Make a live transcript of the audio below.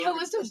Yo,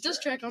 let's do a diss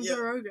track on Joe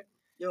Rogan.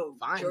 Yo,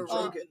 Fine. Joe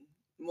Rogan.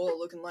 More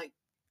looking like.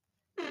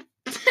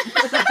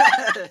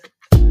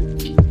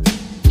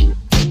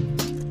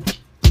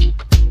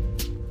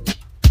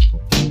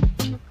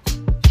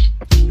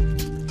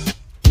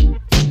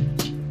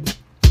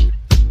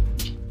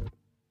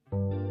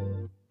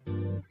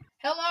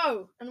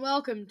 Hello and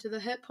welcome to the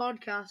hit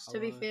podcast. To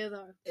be Hello. fair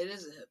though, It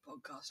is a hit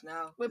podcast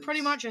now. we're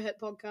pretty much a hit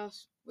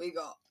podcast. We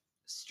got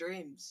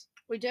streams.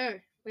 We do.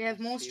 We have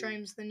more Phew.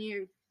 streams than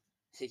you.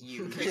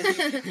 You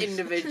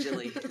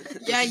individually.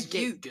 Yeah, Just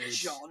get you, good.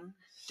 John.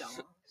 Dumb.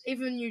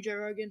 Even you, Joe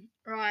Rogan.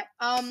 Right.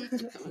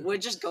 We're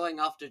just going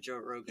after Joe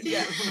Rogan.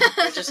 Yeah.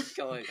 We're just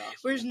going after.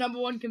 We're his number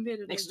one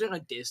competitor. Next, we're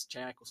doing a diss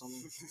track or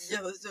something.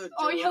 Yeah, let's do it.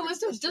 Oh yeah, let's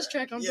do a diss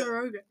track on Yeah. Joe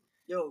Rogan.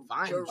 Yo,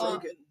 Fine. Joe Oh.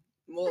 Rogan.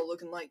 More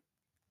looking like.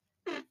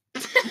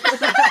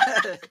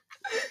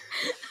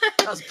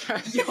 That's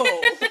perfect. Yo.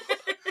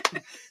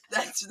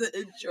 That's the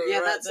intro. Yeah,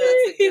 right that's there.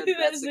 it. That's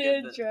That's a the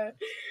good bit. intro.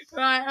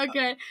 Right,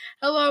 okay.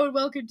 Hello and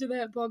welcome to the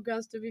hit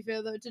podcast. To be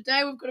fair though,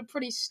 today we've got a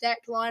pretty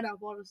stacked lineup.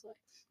 Honestly,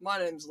 My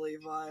name's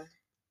Levi.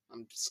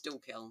 I'm still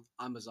killing.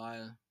 I'm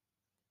Isaiah.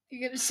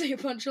 you gonna see a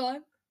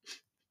punchline?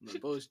 My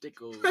boy's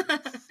Dickle.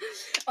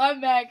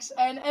 I'm Max,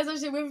 and as I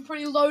said, we have a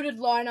pretty loaded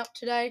lineup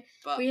today.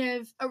 But We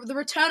have the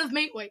return of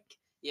Meat Week.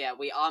 yeah,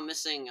 we are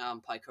missing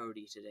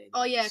Cody today.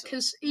 Oh yeah, so-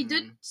 because he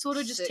did sort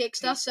of just Sick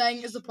text us piece.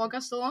 saying, "Is the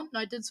podcast still on?" And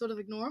I did sort of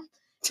ignore him,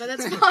 but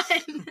that's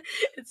fine.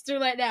 It's too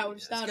late now. We've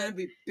It's gonna started.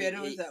 be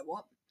better with that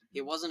what?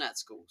 he wasn't at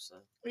school, so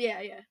Yeah.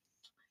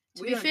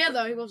 To We be don't fair go-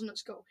 though, he wasn't at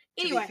school.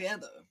 To Anyway, be fair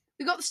though.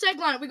 we got the stack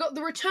lineup. We got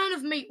the return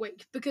of Meat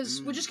Week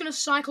because we're just gonna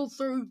cycle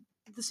through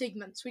the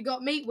segments. We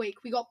got Meat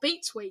Week. We got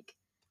Beats Week.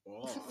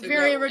 Oh.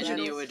 Very Yeah,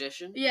 original. New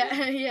edition.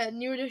 Yeah, yeah,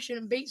 new edition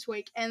and Beats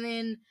Week, and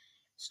then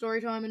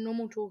story time and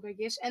normal talk, I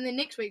guess. And then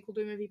next week we'll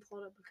do movie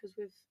plotter because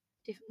we've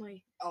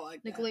definitely I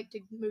like that.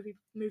 neglected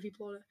movie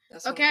plotter.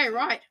 That's what Okay, I'm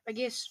right. I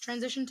guess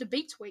transition to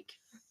Beats Week.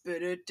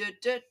 saying.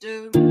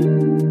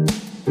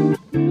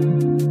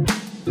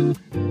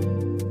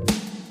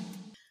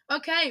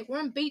 Okay, we're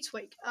in Beats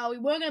Week. We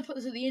were going to put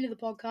this at the end of the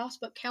podcast,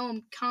 but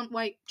Callum can't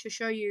wait to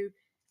show you.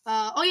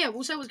 Oh yeah,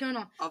 we'll say what's going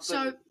on. I've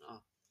So, got,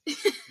 oh,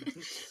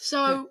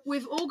 so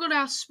we've all got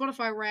our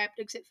Spotify Wrapped,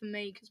 except for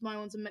me, because my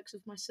one's a mix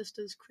of my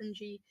sister's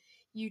cringy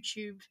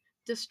YouTube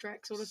diss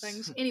track sort of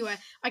things. Anyway,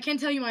 I can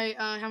tell you my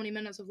how many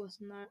minutes I've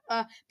listened though.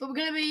 But we're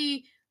going to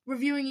be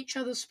reviewing each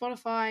other's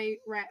Spotify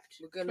Wrapped.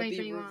 We're gonna be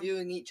 2021.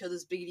 reviewing each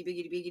other's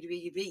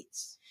biggity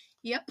beats.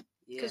 Yep,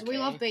 yeah. because we Okay.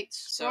 love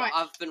beats. So right.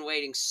 I've been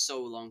waiting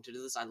so long to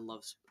do this. I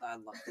love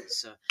this.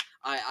 So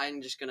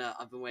I'm just gonna.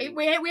 I've been waiting.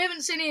 We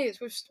haven't seen it.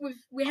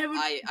 We haven't.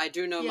 I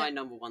do know Yeah. my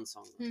number one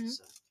song. Though, Mhm.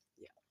 So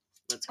yeah,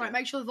 let's go. Alright,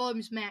 make sure the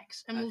volume's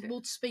max, and Okay.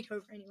 we'll speak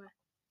over anyway.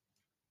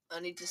 I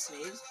need to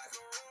sneeze.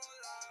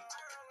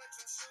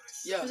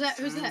 Yo. Who's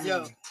that?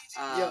 Yo.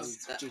 Yo.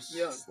 Juice.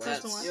 Yo.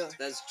 That's WRLD. Yeah.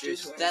 that's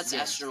Juice Juice. WRLD. That's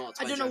Yeah. Astronauts.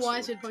 I by don't know Juice why I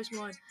WRLD. said Post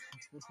Malone.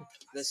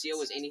 This year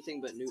was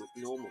anything but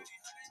normal.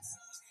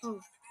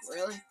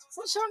 Really?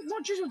 What song?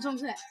 What Juice WRLD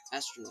song's that?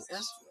 Astronauts.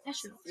 Yes.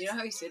 Astronaut. You know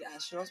how you said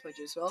astronauts by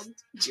Juice WRLD?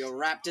 Your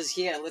Raptors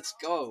here. Let's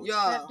go.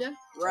 Yeah. Raptor?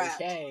 Rap.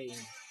 Okay.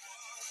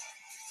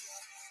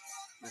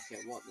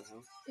 Okay. What the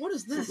hell? What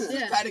is this?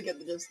 Yeah. Gotta get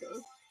the disco.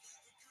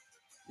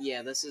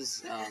 Yeah, this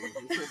is.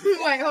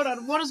 Wait, hold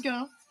on. What is going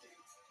on?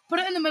 Put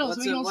it in the middle so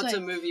we can all what's say.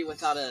 a movie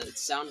without a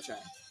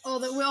soundtrack? The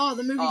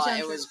movie Oh, soundtrack.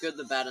 it was Good,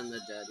 the Bad, and the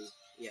Dirty.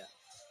 Yeah,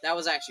 that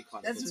was actually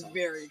quite a good That's song.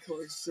 very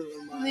close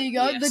to mine. There you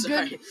go. Yeah, the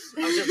sorry. good.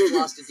 I've just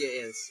blasted your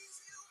ears.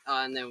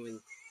 And then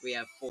we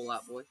have Fall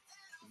Out Boy.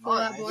 Fall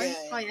Out Alright, Boy. yeah,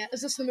 yeah. Oh yeah.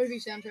 Is this the movie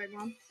soundtrack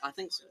one? I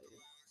think so.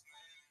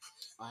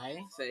 I.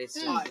 So it's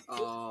Mm.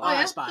 oh,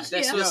 yeah. I Spy.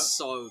 this Yeah. was Yeah.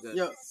 so good.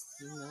 Yo.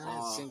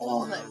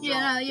 Oh, that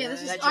Yeah, yeah.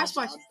 This is That Ice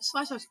John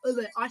Spice.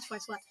 John. Ice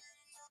Spice. Like.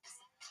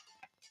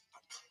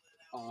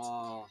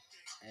 Oh,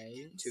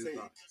 Hey.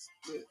 Tupac.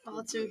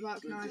 Oh,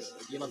 Tupac, nice.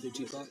 You love your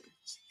Tupac?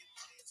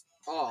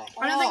 Oh,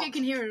 I don't think you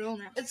can hear it at all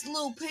now. It's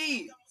Lil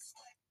P.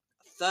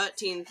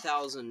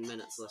 13,000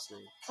 minutes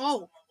listening.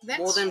 Oh, that's.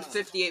 More than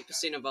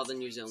 58% of other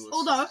New Zealand listeners.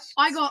 Although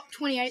I got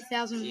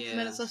 28,000 Yeah.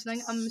 minutes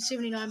listening, I'm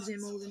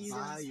 79% more than you.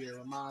 Fire,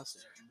 a monster.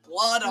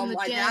 Blood On on the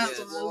my dance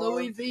dance floor,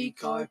 Louis V.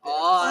 carpet.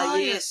 Oh, Oh,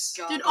 yes.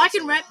 God, Dude, I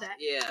can Godzilla. rap that.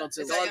 Yeah.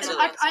 Godzilla.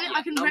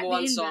 I can number rap the one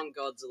end song,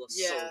 Godzilla.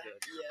 Yeah. So good.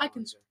 Yeah. I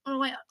can. Oh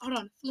wait, hold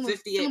on. Fill 'em with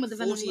 58, fill 'em with the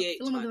venom. 48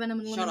 Fill 'em with the venom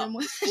and Shut lemon up. and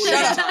with- 48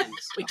 Shut up.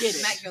 times. We get it.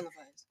 Smack you on the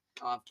face.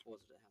 Oh, I've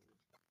paused it.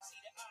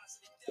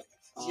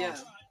 haven't I? Yeah.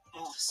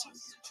 Oh, so good.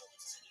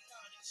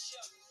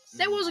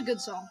 That was a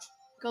good song.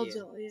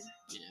 Godzilla, yeah.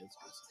 Yeah, it's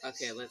good.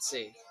 Okay, let's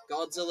see.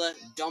 Godzilla,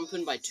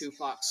 Dumpin' by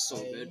Tupac, so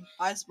Hey. good.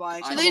 I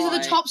Spy. So I these are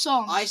the Spy. top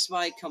songs. I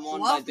Spy, Come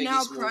On Love by Biggie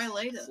Now, Smalls. Cry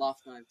Later. Laugh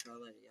Now, Cry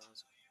Later,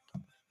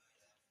 yeah.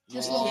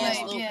 Just Oh. Lil Yes,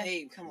 Peep, Lil yeah.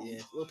 Peep, come on.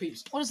 Yeah, little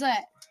peeps. What is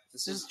that?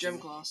 This This is gym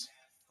class.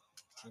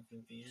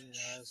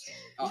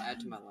 Oh, add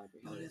to my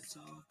library. But it's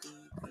all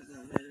good, 'cause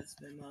I'm ready to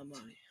spend my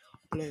money.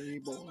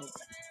 Playboy. Oh,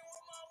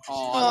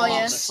 Oh, I love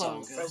yeah. this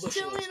song.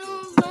 Tell me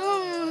no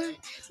more.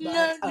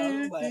 No,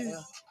 no,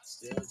 no.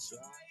 Have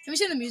you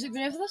seen the music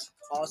video for this?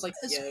 Oh, it's like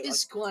It's, yeah,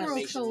 it's like cool real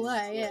animation. cool,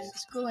 yeah.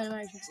 It's cool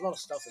animation. There's a lot of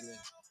stuff in there.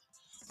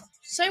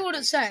 Say what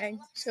it's saying,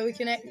 so we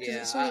can. Cause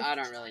Yeah, it's sort of... I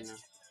don't really know.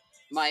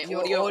 My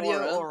Your audio, audio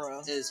aura,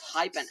 aura. is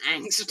hype and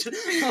angst.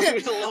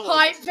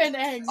 Hype and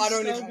eggs. I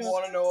don't so even good.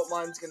 want to know what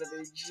mine's gonna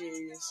be.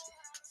 Jeez.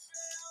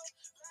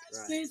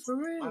 Right. Speak for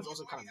real. Mine's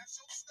also kind of.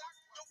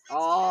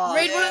 Oh,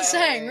 Read what it's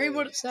saying. Yay. Read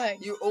what it's saying.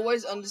 You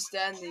always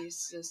understand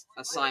these.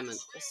 Assignment.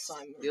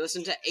 Assignment. You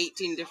listen to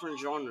 18 different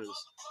genres.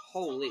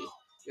 Holy.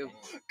 You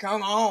have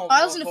Come on.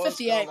 I listen to boys,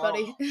 58, come on.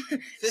 buddy.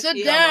 50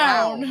 Sit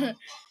wow. down.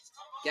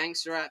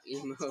 Gangster rap,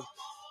 emo,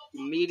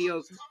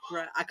 mediocre.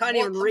 I can't What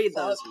even the read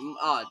fuck?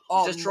 those.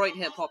 Oh, Detroit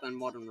hip hop and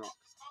modern rock.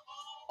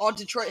 Oh,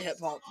 Detroit hip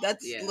hop.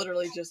 That's Yeah.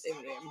 literally just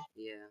Eminem.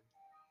 Yeah.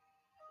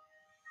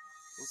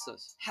 What's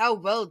this? How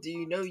well do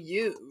you know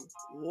you?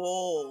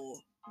 Whoa.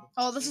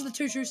 Oh, this is the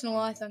two truths and a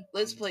lie thing.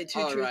 Let's play two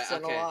Oh, truths right,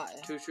 and okay. a lie.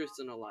 Two truths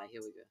and a lie.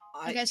 Here we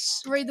go. Okay,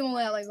 read them all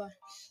out, Levi.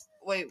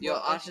 Wait, Your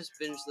what? artist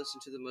binge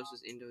listen to the most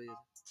is Indo.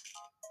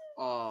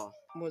 Oh.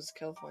 Was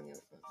California?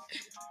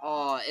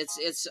 Oh,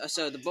 it's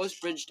so the most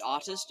bridged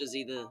artist is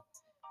either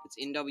it's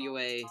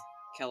NWA,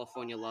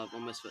 California Love, or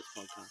Misfits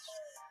podcast.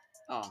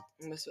 Oh,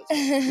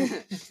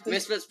 Misfits.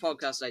 Misfits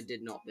podcast I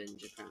did not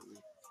binge apparently,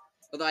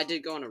 although I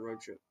did go on a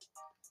road trip.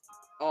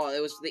 Oh,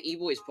 it was the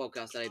E-Boys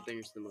podcast that I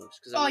binged the most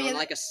because I went on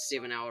like a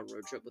 7-hour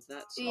road trip with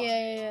that. So.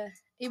 Yeah.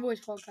 E-Boys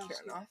podcast. Fair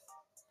enough.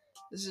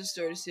 This is a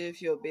story to see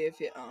if you're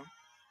BFF.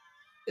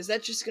 Is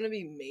that just gonna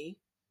be me?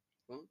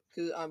 What?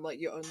 Because I'm like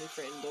your only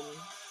friend on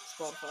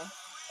Spotify.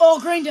 Oh,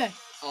 Green Day.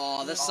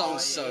 Oh, this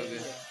song's so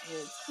good.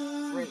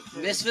 Yeah.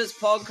 Misfits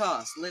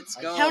podcast. Let's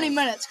go. How many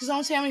minutes? Because I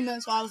want to see how many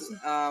minutes I listen.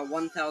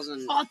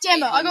 1,000. Oh,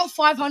 damn it. I got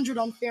 500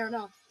 on Fair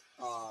Enough.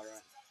 Oh,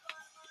 right.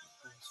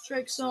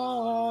 Tricks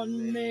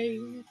on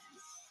me.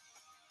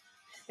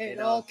 It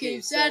all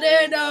keeps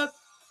adding up.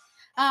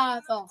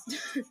 Oh.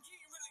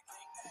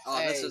 Oh,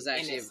 this Hey, was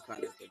actually in it. quite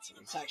a good song.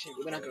 It's actually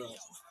we're not gonna.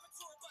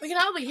 We can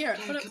hardly hear it.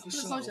 Put it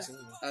closer.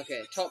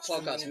 Okay, top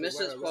podcast.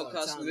 Misfits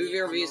podcast. Movie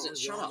reviews.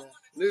 Shut up.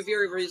 Movie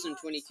reviews and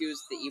 20 Qs.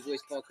 The E-Boys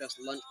podcast.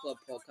 Lunch Club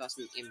podcast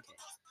and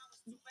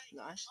MK.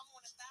 Nice.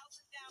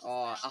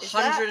 Oh, Is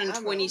that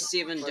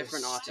 127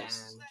 different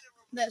artists.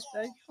 That's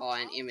big. Oh,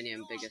 and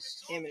Eminem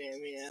biggest. Eminem,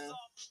 yeah.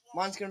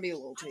 Mine's gonna be a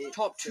little Peep.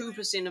 Top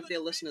 2% of their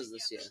listeners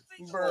this year.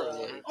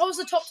 Bro. What was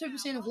the top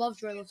 2% of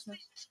Lovejoy listeners?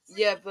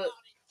 Yeah, but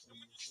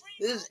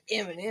this is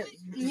Eminem.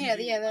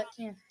 Yeah.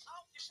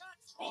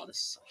 Oh,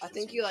 this. I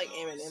think you like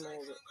Eminem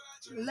over it.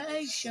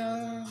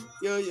 Relation.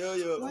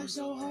 Yo. Why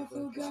so hard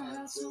for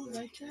God so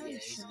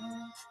vacation?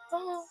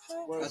 Oh.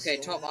 Okay,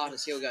 top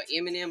artists. Here we go.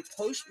 Eminem,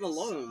 Post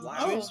Malone.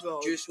 Wow. Juice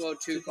WRLD. Juice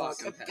WRLD, Tupac,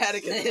 and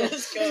Patagon.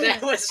 Let's go.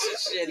 That was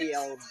shitty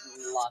old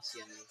last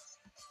year.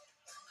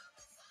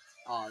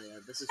 Oh yeah,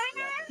 this is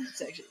forever.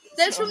 It's actually.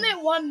 That's from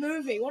that one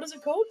movie. What is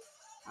it called?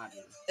 I don't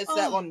know. It's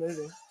that Oh. one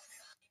movie.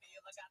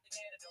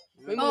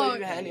 Remember Oh, when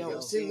you had your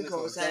sing the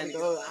chorus and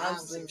go, I'm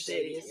Slim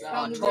Shady.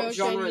 Um, Top real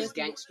genre shady is is-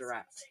 gangster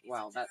rap.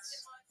 Wow,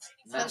 that's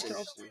That's cool.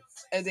 interesting.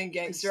 And then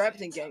gangster rap,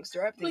 then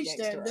gangster rap, then Please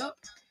gangster stand rap. up.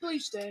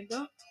 Please stand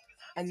up.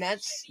 And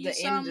that's You the end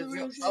sound of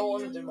your. real I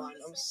want to shady. do mine.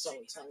 I'm so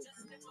excited.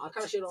 I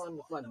kind of shit on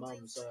my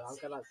mum, so I'm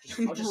gonna.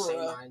 I'll just say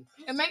Bruh. mine.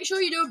 And make sure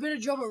you do a better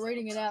job at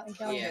reading it out than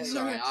Callum. Yeah,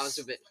 sorry, I was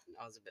a bit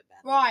bad.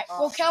 Right.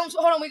 Oh, Well, Callum's.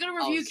 Hold on. We got to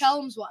review was-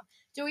 Callum's one.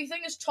 Do we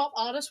think his top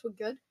artists were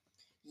good?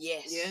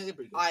 Yes. Yeah, they're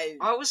pretty good.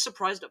 I. was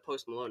surprised at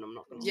Post Malone. I'm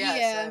not gonna. Yeah.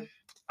 Yeah. Same.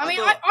 I mean,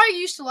 thought- I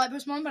used to like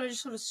Post Malone, but I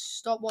just sort of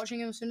stopped watching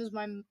him as soon as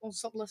or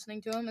stopped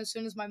listening to him as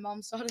soon as my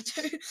mum started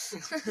to.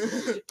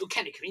 You're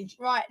kind of cringy.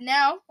 Right,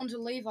 now, onto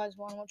Levi's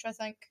one, which I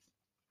think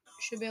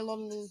should be a lot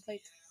of Lil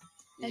Peep.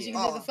 As you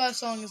can see, Oh. the first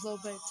song is Lil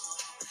Peep.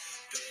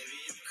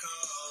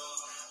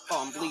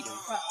 Oh, I'm bleeding.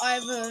 Right, I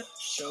have a...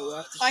 Show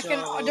after I can...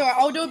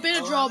 I'll do a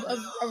better job of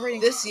reading.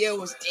 This year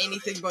was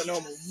anything but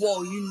normal.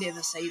 Whoa, you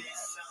never say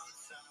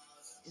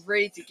that.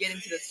 Ready to get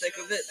into the thick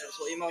of it? That's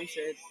what your mum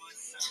said.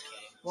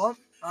 What?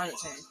 I didn't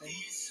say anything.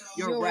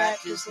 Your rap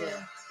is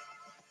here.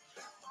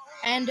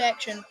 And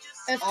action.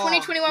 If Oh,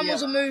 2021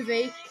 was yeah. a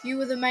movie, you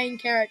were the main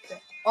character.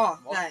 Oh,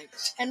 What?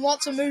 thanks. And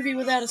what's a movie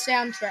without a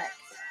soundtrack?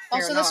 Oh,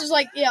 Fair so enough. this is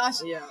like... Yeah,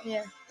 Yeah.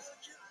 yeah.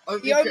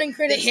 Opening opening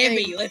credits The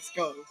heavy, theme. let's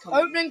go. Come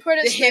on. Opening The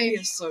credits heavy theme.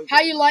 is so good. How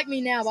You Like Me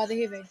Now by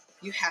The Heavy.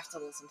 You have to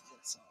listen to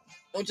that song.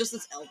 Or just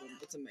this album.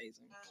 It's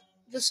amazing.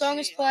 The song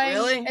is playing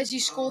Really? as you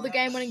score the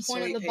game-winning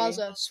point Sweet at the Pea.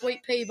 buzzer.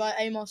 Sweet Pea by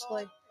Amos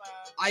Lee.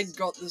 I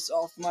got this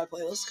off my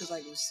playlist because I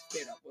was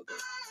fed up with it.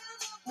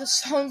 The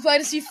song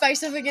played as you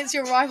face off against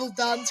your rival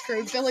dance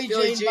crew, Billie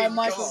Billie Jean by Jean,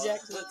 Michael come on,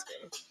 Jackson. Let's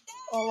go.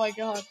 Oh my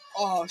god.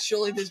 Oh,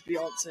 surely there's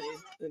Beyonce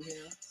in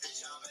here.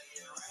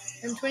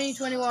 In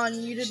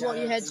 2021, you did what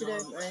you had to do.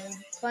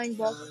 Playing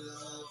block.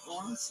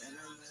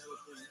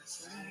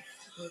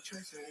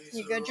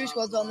 You go, Juice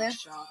WRLD's on there.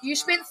 You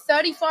spent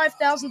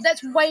 35,000.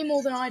 That's way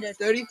more than I did.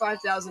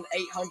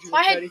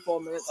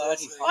 35,834 minutes. of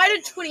listening. I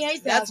did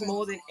 28,000. That's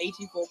more than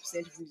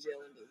 84% of New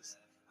Zealanders.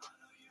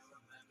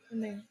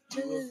 You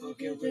were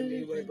fucking with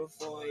me way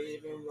before I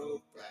even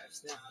wrote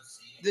raps. Now,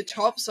 the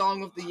top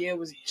song of the year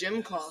was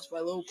Gym Class by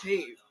Lil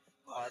Peep.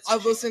 Oh, that's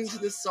I've listened to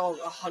this song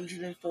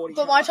 140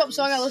 But my top times.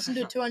 song I listened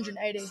to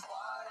 280.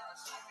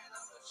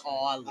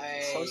 Oh, I love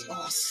Hey.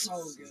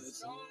 So good.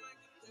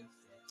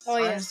 Oh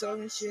yeah.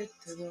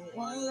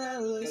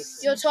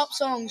 Your top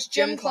songs: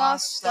 Gym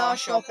Class, Star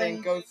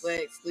Shopping. Go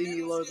Flex, Leave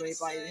Me Lonely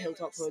by the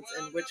Hilltop Hoods,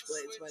 and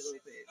Witchblades by Lil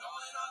Peep.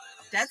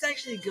 That's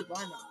actually a good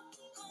lineup.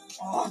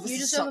 Oh, this You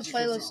is just have a such a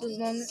good playlist song. as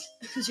long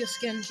as your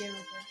skincare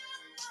repair.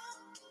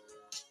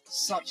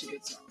 Such a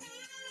good song.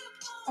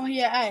 Oh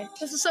yeah, hey,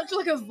 this is such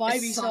like a vibey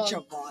It's such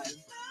song. a vibe.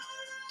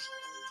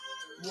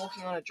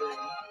 Walking on a Dream.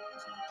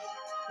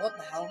 What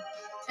the hell?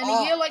 In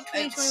a year like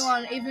it's-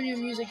 2021, even your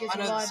music is I a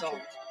know the vibe. song.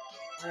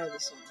 I know the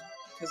song.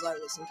 Because I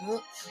listen to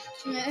it.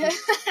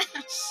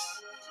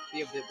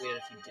 Be a bit weird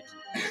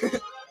if you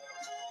didn't.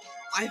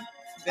 I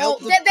Oh,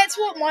 felt that's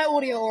what my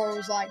audio aura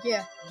was like.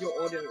 Yeah.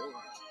 your audio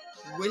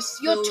aura.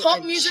 Wistful Your top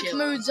and music chill.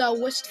 moods are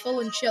wistful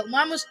and chill.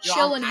 Mine was Yo,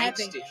 chill I'm and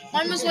happy. angsty.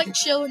 Mine was like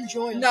chill and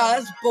joyous. No,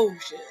 that's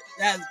bullshit.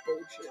 That's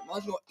bullshit.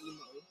 Mine's more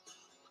emo.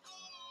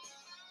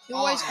 You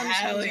always hell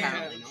understand. yeah.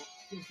 Apparently not.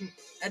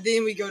 And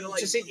then we go to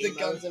like Just say the emo.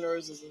 Guns N'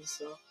 Roses and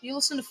stuff. You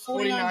listen to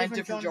 49 49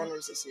 different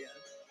genres this year.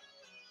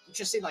 You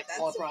just seem like, That's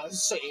oh, bro,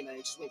 it's so emo.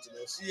 Just went to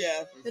this.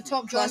 Yeah. The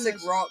top Classic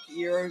genres. rock,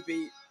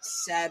 Eurobeat,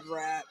 sad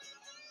rap,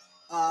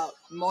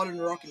 modern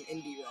rock, and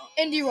indie rock.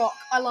 Indie rock.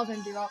 I love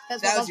indie rock.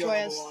 That's That what was your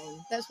Lovejoy number is.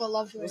 one. That's what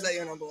Lovejoy Was is. that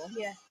your number one?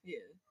 Yeah. Yeah.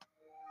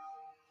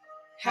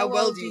 How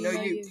well do you know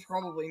you?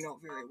 Probably not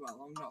very well,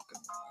 I'm not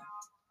gonna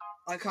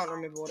lie. I can't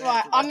remember what I Right,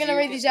 had to I'm do. gonna You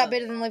read get these out the-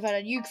 better than Levi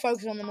did. You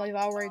focus on them, Levi.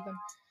 I'll read them.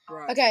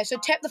 Right. Okay, so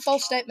tap the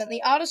false statement.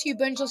 The artist you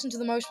binge listened to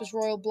the most was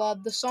Royal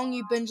Blood. The song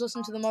you binge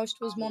listened to the most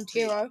was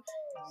Montero.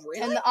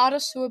 Really? And the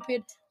artist who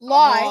appeared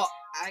lie. Oh,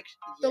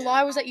 The yeah.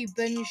 lie was that you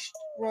binged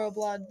Royal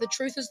Blood. The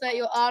truth is that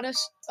your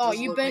artist. Oh, Was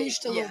you Lil Peep. binged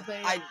to Yeah, Lil Peep.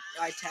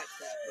 I tapped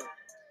that. But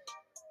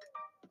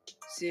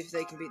see if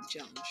they can beat the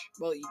challenge.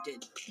 Well, you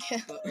did. Yeah.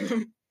 But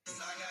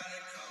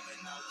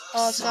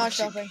Oh, Star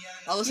such a- Shopping.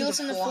 I listened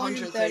listen to to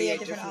 438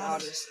 different different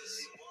artists.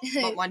 artists.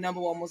 But my number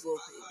one was Lil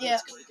Peep. Yeah.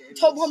 Let's go, Gabe.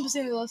 Top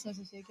 1% of the listeners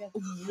this year, kid.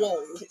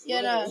 Whoa.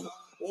 Yeah, no.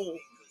 Whoa.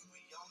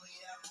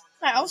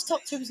 Hey, I was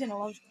top 2% of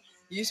Lovejoy.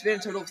 You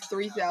spent a total of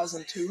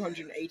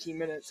 3,280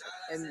 minutes,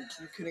 and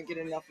you couldn't get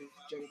enough of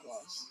gym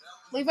class.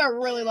 Levi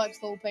really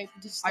likes Lil Peep.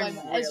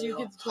 Disclaimer, as you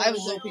could I have clearly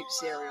Lil see. Peep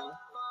cereal.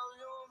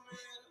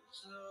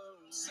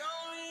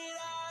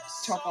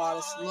 Top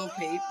artists: Lil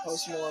Peep,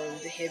 Post Malone,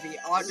 The Heavy,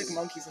 Arctic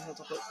Monkeys, and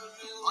Hilltop Hoods.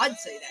 I'd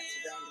say that's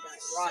around about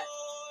right.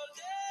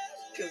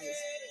 Because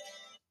it's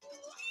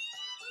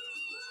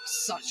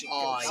such a good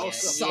Oh, song. yeah,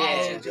 So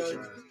yeah. good.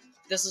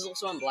 This is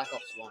also on Black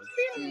Ops 1.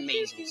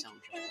 Amazing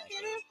soundtrack.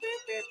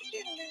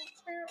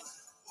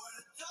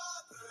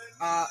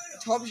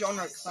 Top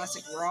genre: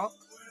 classic rock,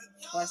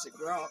 and classic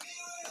rock.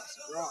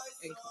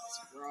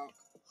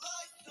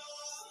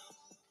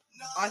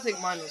 I think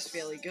mine was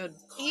fairly good.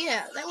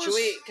 Yeah, that was.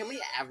 Can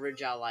we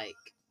average our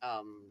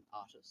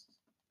artists?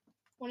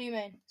 What do you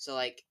mean? So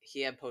like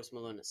he had Post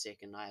Malone at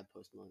second, I had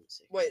Post Malone at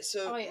second. Wait,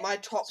 so Oh, yeah. my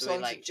top So we, songs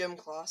are like, Gym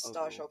Class,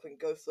 Star overall. Shopping,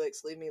 Go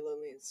Flex, Leave Me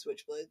Lonely, and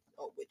Switchblade.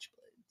 Oh,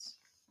 Witchblades.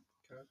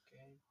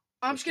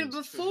 I'm just gonna. Which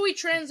one's- Before we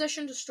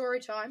transition to story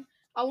time,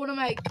 I want to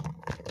make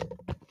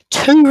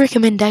 2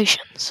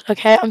 recommendations.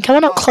 Okay, I'm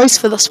coming up close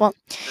for this one.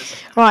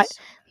 Right,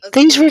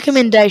 these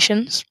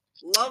recommendations: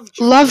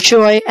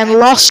 Lovejoy and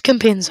Los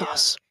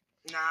Compensas.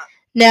 Nah.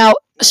 Now,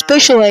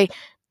 especially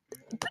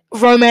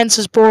Romance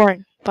is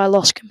Boring by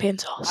Los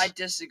Compensas. I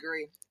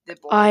disagree. They're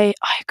boring.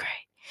 I agree.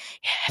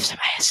 Yeah, have some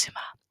ASMR.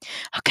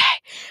 Okay,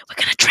 we're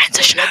gonna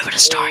transition over to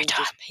story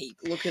time. Just peep.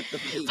 Look at the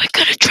peep. We're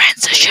gonna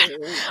transition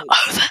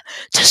over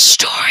to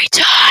story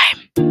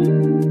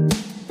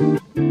time.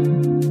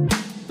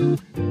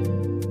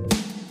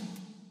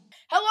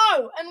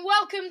 Hello and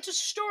welcome to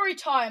story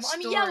time.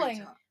 I'm Story yelling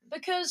time.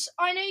 because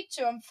I need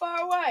to. I'm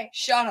far away.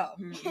 Shut up.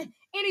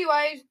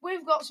 Anyway,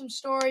 we've got some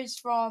stories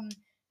from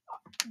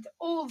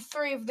all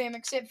 3 of them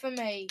except for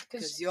me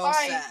Because you're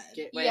I sad.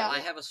 Wait, Yeah. I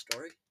have a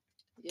story.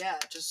 Yeah.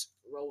 Just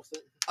roll with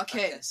it.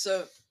 Okay, Okay.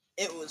 so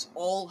it was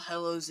All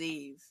Hallows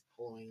Eve.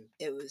 Boing.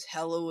 It was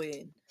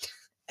Halloween.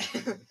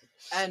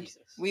 And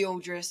Jesus. we all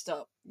dressed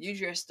up. You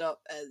dressed up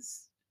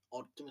as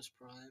Optimus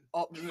Prime.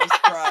 Optimus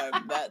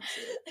Prime. That's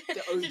it.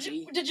 The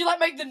OG. Did you like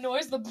make the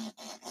noise? The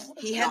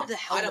He had the I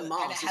helmet. had a and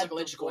mask. it It's had like the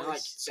electrical and like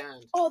voice.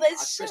 sound. Oh, I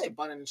that's pressed a sick.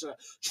 button and so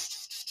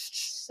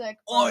Sick.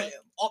 I am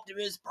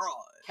Optimus Prime.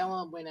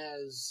 Callum went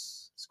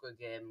as Squid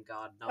Game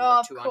God Oh,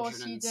 number of course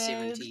you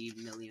 270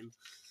 million.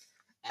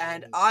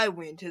 And I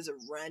went as a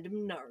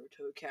random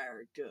Naruto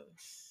character.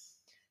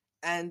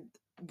 And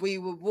we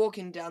were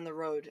walking down the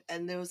road,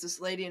 and there was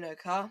this lady in her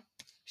car.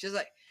 She was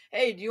like,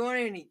 "Hey, do you want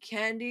any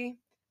candy?"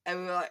 And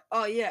we were like,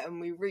 "Oh yeah," and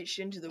we reached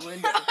into the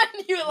window.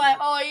 And you were like,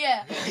 oh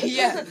yeah.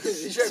 Yeah.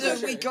 Sure, So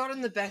sure. we got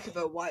in the back of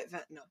a white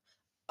van.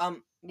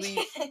 No,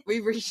 we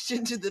reached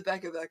into the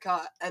back of her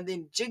car, and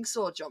then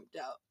Jigsaw jumped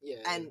out Yeah.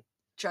 and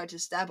tried to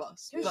stab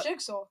us. Who's But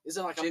Jigsaw? is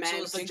it like a Jigsaw's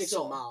man with a Jigsaw.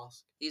 jigsaw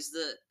mask? He's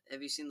the.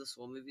 Have you seen the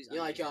Saw movies? You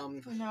know, like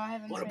No, I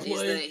haven't What a seen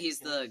boy. it. He's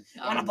the.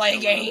 Wanna play a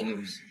villain game?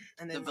 of-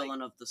 and The then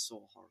villain of the Saw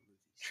horror movies.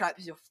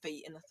 traps your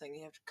feet in a thing.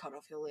 You have to cut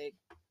off your leg.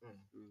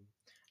 Mm.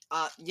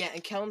 Yeah,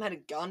 and Callum had a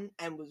gun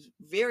and was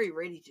very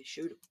ready to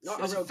shoot him. Not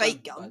It was a real a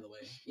fake gun, by gun. the way.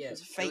 It Yeah.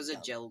 was a It fake was a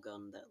gun. gel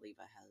gun that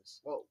Levi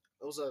has. Well,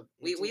 it was a.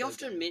 We Nintendo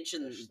often gun,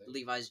 mention actually.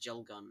 Levi's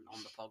gel gun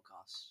on the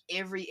podcast.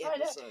 Every I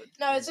know. episode.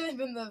 No, it's only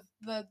been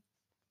the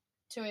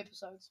 2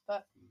 episodes,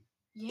 but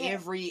yeah,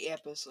 Every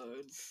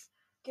episode.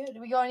 good.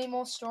 We got any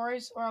more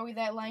stories, or are we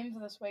that lame for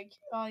this week?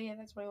 Oh yeah,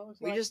 that's what it looks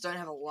We like. just don't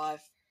have a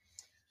life.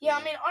 Yeah, I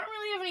Yeah. mean, I don't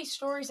really have any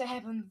stories that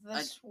happened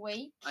this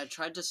week. I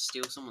tried to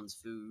steal someone's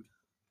food.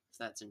 If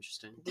that's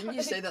interesting. Didn't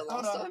you say that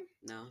Hold last on. time?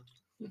 No,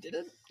 You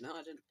didn't? no,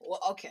 I didn't. Well,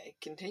 okay,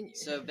 continue.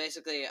 So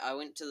basically, I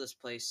went to this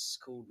place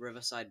called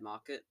Riverside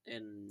Market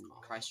in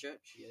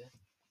Christchurch, Yeah.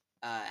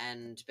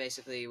 and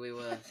basically we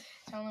were.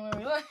 Tell them where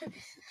we were.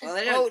 Well,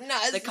 they Oh don't. no,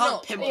 it's they can't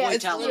not. pinpoint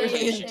It's how literally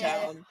it is. in Yeah.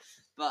 town.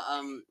 But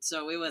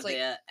so we were It's like-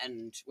 there,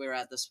 and we were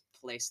at this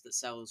place that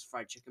sells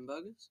fried chicken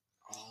burgers,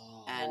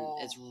 Oh. and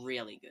it's Oh.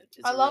 really good. It's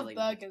I love really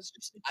burgers.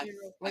 Just in I-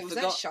 general. Wait, I was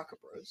forgot- that Shaka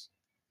Bros?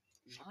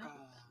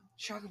 Ah.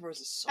 Shaka Bros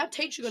is so Our good.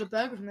 teacher got a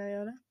burger from there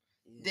the other day.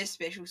 Yeah. Their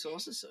special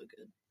sauce is so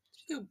good.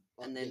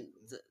 And then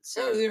Oh,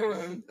 so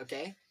yeah.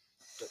 Okay.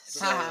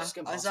 Haha,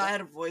 Skim as past I that.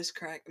 had a voice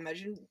crack.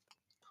 Imagine.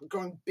 I'm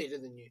growing better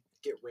than you.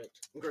 Get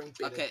wrecked. I'm growing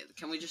better. okay,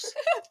 can we just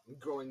I'm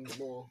growing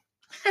more.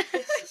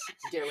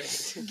 Get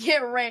wrecked.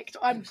 Get wrecked.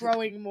 I'm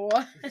growing more.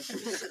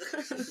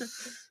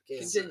 Okay,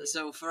 Continue.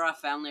 so for our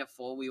family of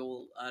 4, we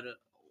all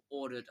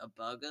ordered a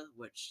burger,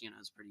 which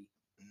is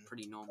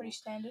pretty normal. Pretty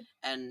standard.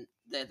 And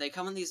they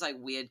come in these like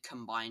weird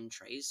combined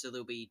trays, so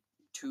there'll be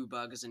 2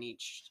 burgers in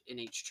each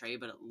tray,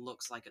 but it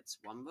looks like it's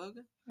 1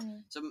 burger.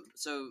 Mm.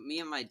 So me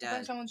and my I think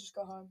dad. someone just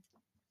got home.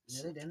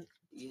 No, they didn't.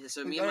 Yeah,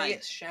 so We're me and gonna my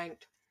get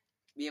shanked.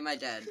 me and my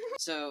dad.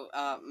 So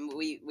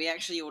we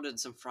actually ordered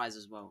some fries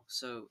as well.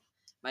 So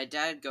my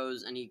dad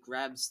goes and he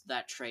grabs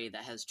that tray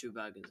that has 2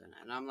 burgers in it,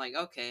 and I'm like,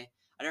 okay.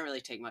 I don't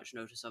really take much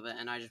notice of it,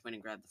 and I just went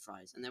and grabbed the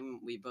fries, and then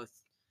we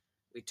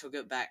took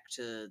it back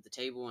to the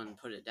table and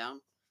put it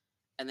down,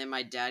 and then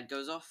my dad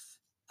goes off,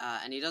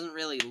 and he doesn't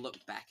really look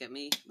back at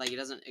me, like he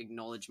doesn't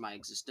acknowledge my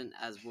existence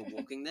as we're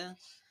walking there,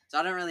 so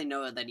I don't really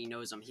know that he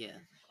knows I'm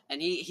here,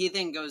 and he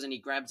then goes and he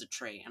grabs a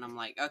tray, and I'm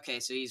like,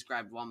 okay, so he's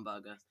grabbed 1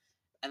 burger,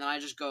 and then I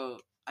just go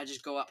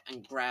up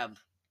and grab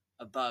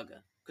a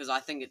burger because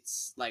I think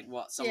it's like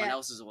what someone Yeah.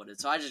 else has ordered,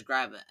 so I just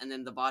grab it, and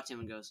then the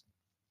bartender goes,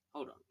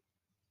 hold on.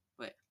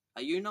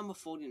 Are you number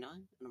 49?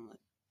 And I'm like,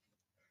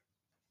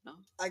 no.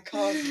 I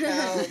can't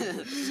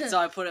count. So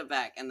I put it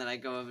back, and then I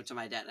go over to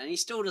my dad, and he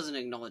still doesn't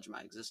acknowledge my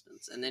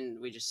existence. And then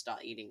we just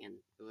start eating, and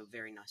they were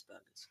very nice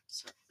burgers.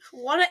 So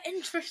What an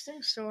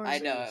interesting story. I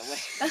know.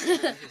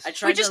 I We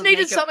tried just to needed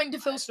make it- something to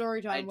fill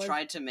story I time with.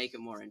 tried to make it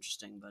more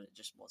interesting, but it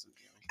just wasn't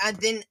really. And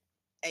then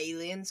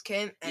aliens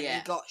came and Yeah.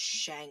 he got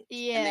shanked.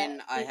 Yeah. And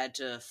then I had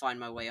to find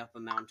my way up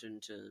a mountain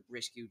to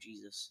rescue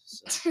Jesus.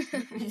 So.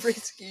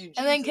 Rescue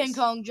And then King Jesus.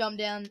 Kong jumped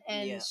down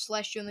and Yeah.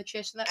 slashed you in the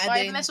chest, and that's And why you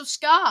have a then- massive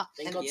scar.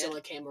 Then And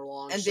Godzilla came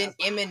along. And then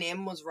shut up.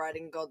 Eminem was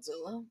writing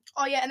Godzilla.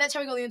 Oh yeah, and that's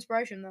how we got the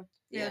inspiration though.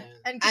 Yeah.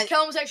 And And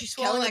Callum was actually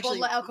swallowing a Callum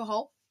bottle of actually-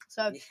 alcohol,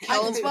 so I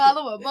Callum- can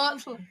swallow a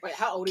bottle. Wait,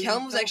 how old are you?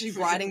 Callum was actually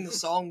writing the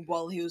song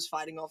while he was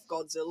fighting off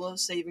Godzilla,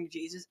 saving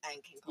Jesus,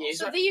 and King Kong. Yeah, he's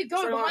So right- there you He's go,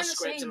 writing on a behind the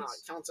script and, scenes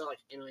like, counts out, like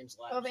Eminem's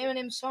life. of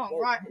Eminem's song. Whoa.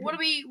 Right, what do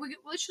we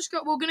let's just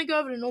go. We're gonna go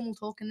over to normal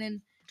talk, and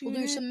then we'll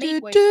do some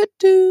meat weight.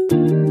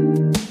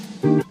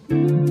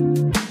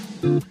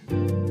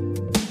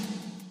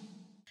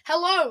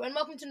 Hello and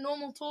welcome to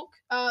normal talk.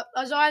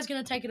 Isaiah's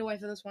gonna take it away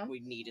for this one. We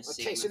need a Okay,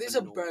 segment so there's for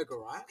a normal. burger,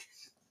 right?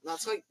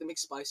 That's like the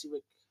McSpicy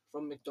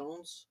from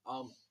McDonald's.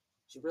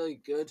 It's really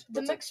good.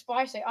 The but it's,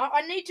 like, McSpicy.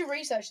 I need to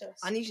research this.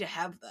 I need to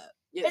have that.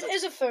 yeah, It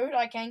is a food,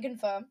 I can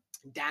confirm.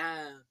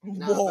 damn.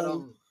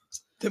 Whoa.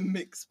 The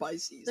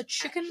McSpicy's. The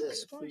chicken actually a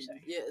McSpicy.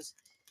 food. Yeah,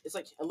 it's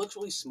like it looks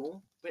really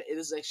small, but it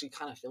is actually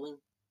kind of filling.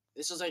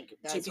 This is like two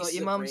That's pieces what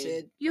your of mum bread.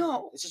 said.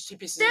 Yo, It's just 2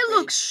 pieces. that of bread.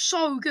 looks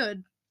so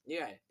good.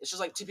 Yeah, it's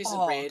just like 2 pieces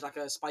Oh. of bread, like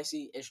a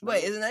spicy-ish.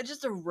 Wait, meal. isn't that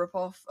just a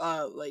rip-off,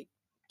 like,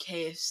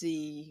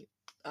 KFC,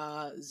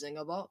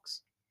 Zinger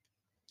box?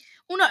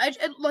 Well, no,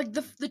 like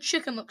the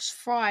chicken looks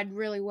fried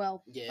really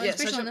well. Yeah, Like,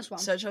 especially search on up, this one.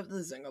 Search up the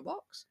Zinger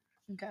box.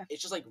 Okay.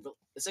 it's just like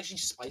it's actually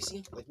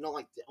spicy, like not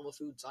like the other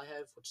foods I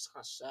have, which is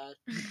kind of sad.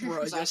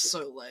 Bro, It's you're actually-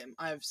 so lame.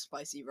 I have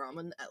spicy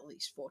ramen at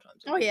least 4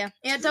 times. a Oh week. yeah,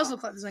 it does No.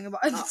 look like the Zinger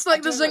box. No, It's like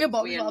I the don't know. Zinger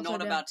box. We but are upside not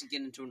down. about to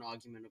get into an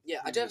argument of Yeah,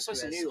 I who do have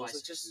spicy has noodles. spicy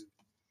It's just food.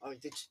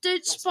 Dude,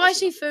 not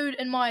spicy spicy food,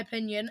 in my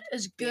opinion,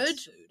 is good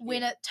Best food,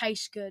 when yeah. it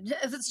tastes good.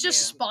 If it's just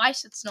Yeah.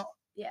 spice, it's not.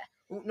 Yeah.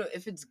 Well, no,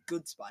 if it's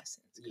good spice,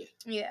 then it's good.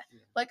 Yeah. Yeah.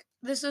 Like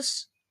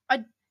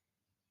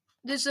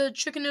there's a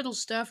chicken noodle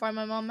stir fry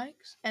my mom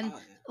makes, and Oh,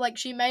 yeah. like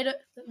she made it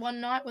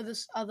one night with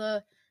this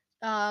other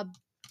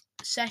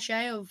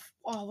sachet of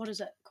what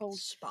is it called?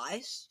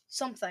 Spice?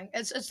 Something.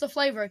 It's the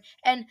flavoring.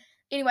 And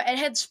anyway, it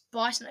had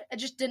spice in it. It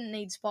just didn't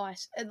need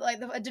spice. It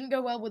didn't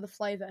go well with the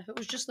flavor. It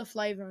was just the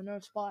flavor and no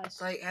spice.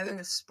 It's like having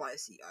a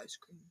spicy ice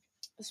cream.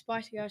 The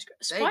spicy ice cream.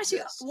 They Spicy.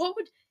 exist. What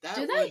would That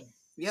do would- they?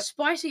 Yep.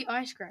 Spicy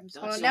ice creams.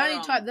 That's Now I need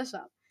where, to type this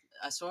up.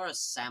 I saw a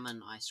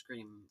salmon ice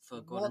cream for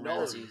What Gordon the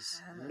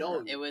Ramsay's. heck?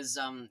 No. It was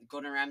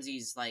Gordon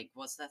Ramsay's like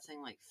what's that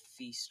thing like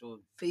feast or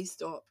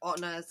Feast or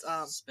no, it's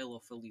spill or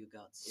fill your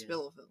guts. Yeah.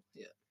 spill or fill.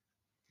 Yeah.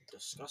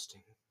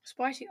 Disgusting.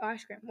 Spicy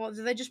ice cream. What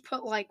do they just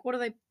put like? What are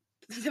they?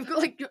 They've got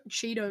like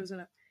Cheetos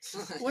in it.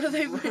 What are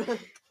they?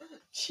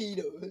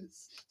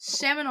 Cheetos.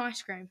 Salmon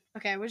ice cream.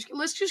 Okay,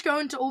 let's just go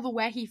into all the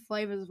wacky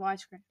flavors of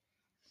ice cream.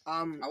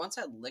 I once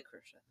had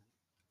licorice. I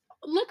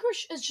think.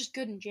 Licorice is just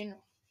good in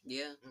general.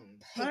 Yeah.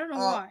 I don't know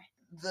Uh, why.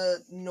 The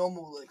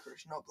normal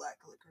licorice, not black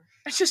licorice.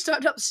 I just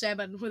typed up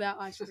salmon without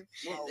ice cream.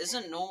 Well,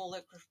 Isn't normal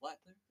licorice black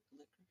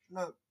licorice?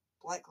 No,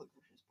 black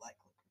licorice is black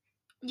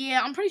licorice.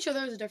 Yeah, I'm pretty sure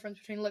there's a difference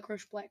between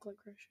licorice, black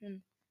licorice,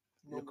 and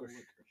Normal Licorice.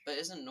 licorice. But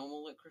isn't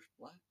normal licorice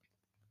black?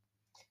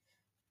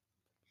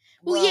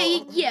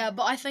 yeah,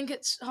 but I think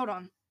it's hold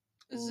on.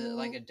 Is it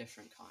like a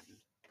different kind?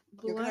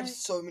 You're gonna Black, have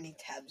so many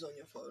tabs on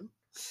your phone.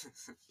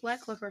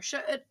 black licorice.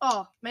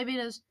 Maybe it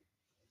is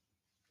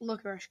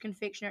licorice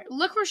confectionery.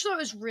 Licorice though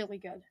is really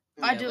good.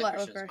 I do like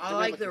is licorice. I The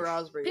like red the licorice.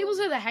 raspberry. People one.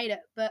 say they hate it,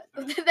 but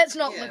that's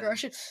not Yeah.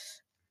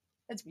 licorice.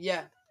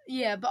 Yeah,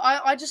 Yeah, but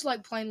I just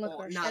like plain Oh,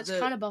 licorice. nah, it's the-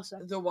 kind of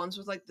busted. the ones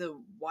with like the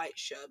white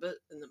sherbet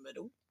in the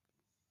middle.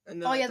 And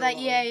then, Oh like, yeah, the that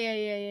long-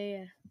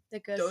 yeah. They're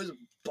good. Those are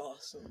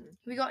awesome.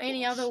 We got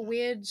any other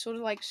weird sort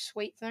of like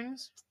sweet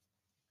things?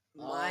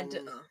 My Um,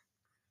 dinner.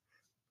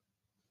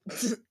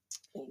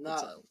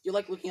 Nah, you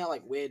like looking at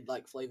like weird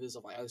like flavors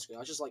of like ice cream.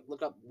 I just like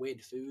look up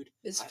weird food.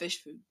 It's I-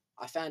 fish food.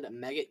 I found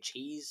maggot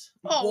cheese,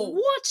 Oh, Whoa.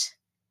 what?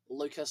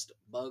 locust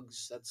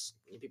bugs. That's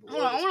people.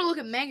 Hold on, I locust want to look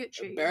at bugs. maggot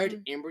cheese.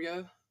 Bird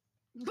embryo,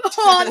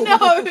 Oh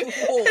no,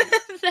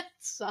 that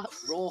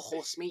sucks. raw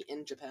horse meat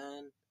in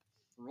Japan,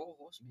 Raw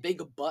horse meat.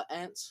 big butt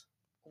ants.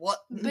 What?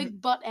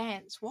 Big butt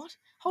ants. What?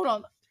 Hold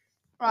on.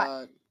 Right.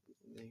 Uh,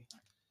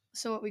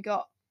 So what we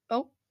got?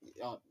 Oh,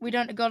 uh, we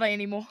don't got it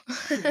anymore.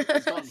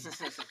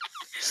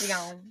 it's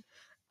gone.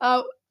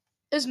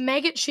 Is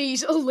maggot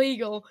cheese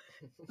illegal?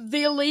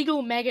 The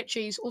illegal maggot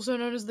cheese, also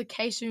known as the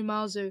Keisu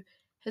Mazu,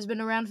 has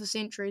been around for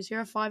centuries. Here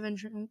are 5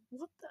 inch.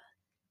 What the?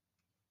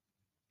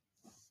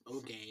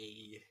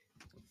 Okay.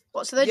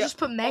 What? So they Yeah, just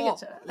put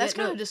maggots in it? That's yeah,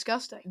 kind no. of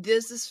disgusting.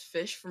 There's this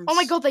fish from. Oh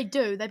my god, they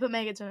do. They put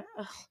maggots in it.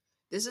 Ugh.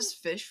 There's this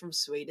fish from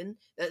Sweden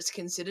that's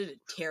considered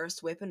a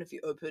terrorist weapon if you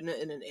open it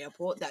in an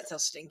airport. That's how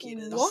stinky it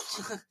is. What?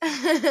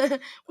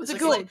 What's It's it like-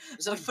 called?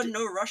 It's So like for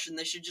no Russian,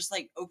 they should just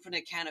like open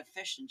a can of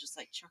fish and just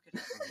like chuck it.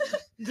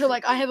 in. They're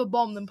like, I have a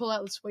bomb, then pull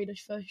out the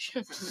Swedish fish.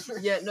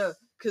 Yeah, no,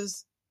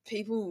 because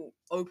people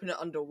open it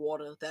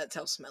underwater. That's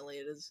how smelly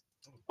it is.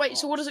 Wait,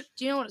 so what is it?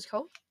 Do you know what it's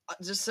called?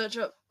 Just search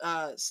up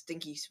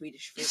stinky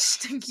Swedish fish.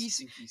 Stinky.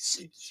 Stinky,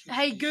 stinky,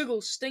 Hey stinky.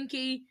 Google,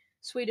 stinky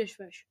Swedish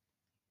fish.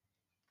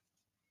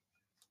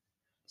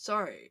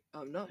 Sorry,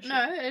 I'm not sure.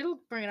 No, it'll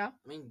bring it up.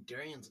 I mean,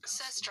 durian's.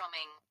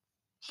 Surströmming.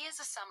 Here's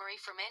a summary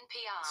from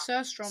NPR.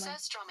 Surströmming.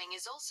 Surströmming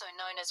is also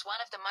known as one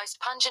of the most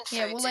pungent foods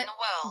Yeah, we'll in let the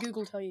world.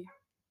 Google tell you.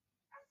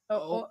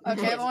 Oh,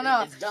 Okay, It's- well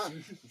no. It's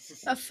done.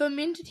 A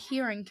fermented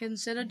herring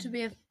considered to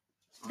be a.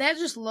 That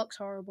just looks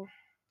horrible.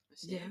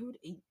 Yeah, who would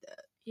eat that?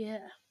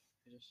 Yeah.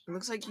 It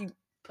looks like you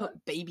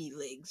put baby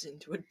legs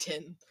into a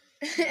tin.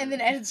 And then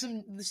added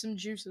some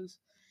juices.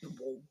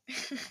 Whoa.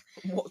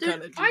 What Dude,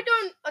 kind of? I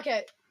don't.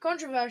 Okay,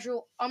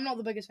 controversial. I'm not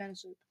the biggest fan of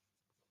soup.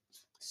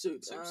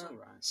 Soup. Soup's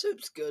alright.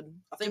 Soup's good.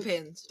 I think-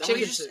 Depends. don't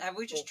Chicken we soup. Have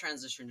we just Oh,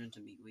 transitioned into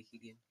Meat Week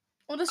again?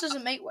 Well, this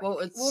isn't meat week. Well,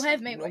 it's we'll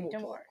have meat week. normal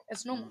Don't talk. worry.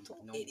 It's normal talk.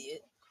 No.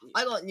 idiot.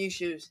 I got new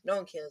shoes. No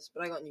one cares,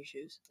 but I got new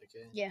shoes.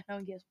 Okay. Yeah, no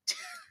one cares.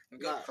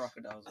 We've got Nah,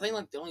 crocodiles. I think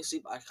like the only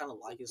soup I kind of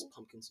like is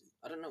pumpkin soup.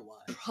 I don't know why.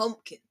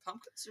 Pumpkin.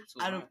 pumpkin soup's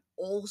Out of alright.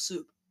 all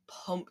soup,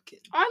 pumpkin.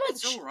 I like.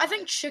 It's I alright.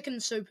 think chicken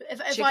soup. If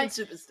Chicken I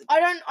soup is the I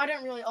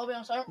don't really. I'll be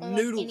honest. I don't really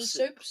Noodle like any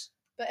soup. soups.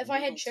 But if I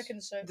had Noodles.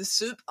 chicken soup, the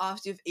soup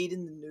after you've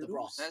eaten the noodles.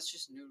 broth. That's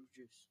just noodle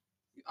juice.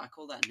 I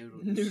call that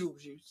noodle juice. Noodle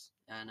juice.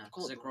 Yeah, I know.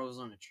 call 'Cause it it grows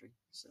on a tree.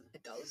 So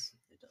It does.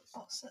 it does.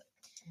 Oh, sick.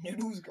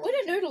 Noodles. where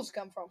do noodles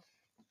come from?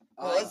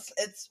 Well, it's.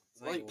 It's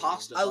like Like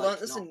pasta. I like, learnt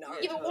this in not-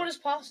 Naruto. Yeah, but what is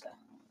pasta?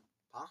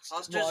 Pasta.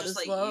 Pasta's What just is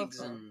like love? eggs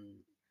and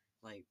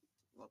like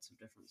lots of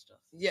different stuff.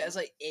 Yeah, it's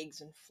like eggs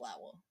and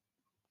flour,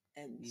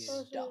 and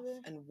Yeah. stuff,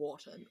 and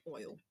water and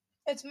oil.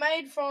 It's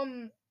made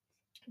from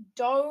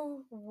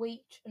dough,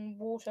 wheat, and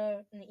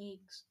water and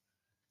eggs.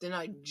 Didn't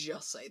I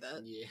just say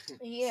that? Yeah.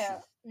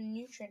 Yeah,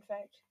 nutrient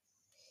fact.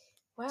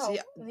 Wow, See,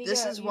 there you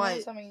this go, is you why-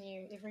 learn something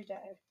new every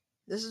day.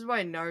 This is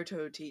why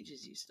Naruto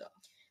teaches you stuff.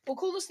 We'll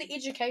call this the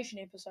education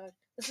episode.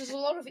 This is a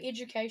lot of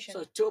education.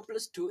 So 2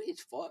 + 2 is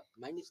 4.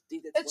 Minus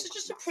 3. That's It's one.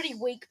 just a pretty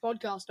weak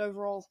podcast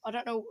overall. I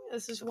don't know.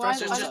 This is The why. first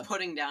So I it's don't- just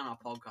putting down our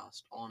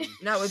podcast on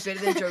No, we're better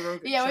than Joe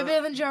Rogan. yeah, we're Shut better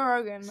up. than Joe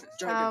Rogan.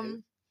 Joe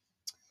Rogan.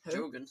 Who?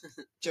 Jogan.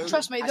 Joe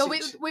Trust me, I there'll be,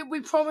 think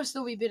we promise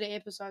there'll be better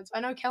episodes. I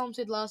know Callum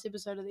said last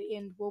episode at the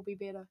end will be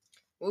better.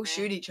 We'll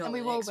shoot each And other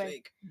we will next be.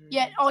 week.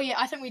 Yeah, oh yeah,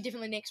 I think we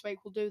definitely next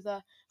week will do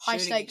the high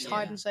Shooting stakes each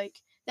hide other. and seek.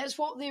 That's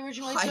what the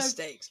original High episode.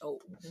 stakes. Oh.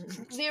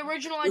 The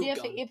original Ooh, idea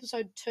for gun.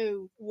 episode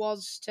 2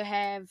 was to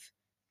have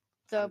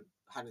the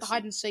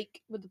hide and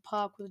seek with the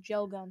park with a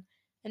gel gun.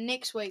 And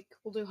next week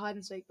we'll do hide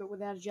and seek but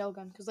without a gel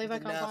gun because Levi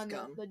With a can't Nerf find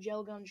gun. the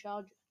gel gun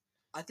charger.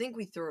 I think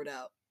we threw it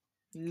out.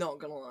 Not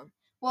gonna lie.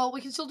 Well,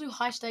 we can still do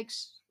high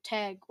stakes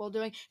tag while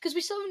doing because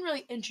we still haven't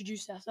really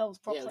introduced ourselves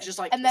Yeah, properly. it was just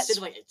like and that's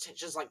instead of like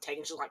just like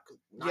taking just like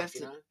knife,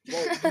 to- you know.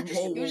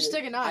 Whoa, you just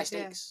take a High knife. Yeah.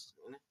 stakes.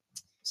 You know?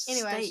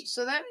 Anyways, State.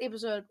 so that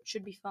episode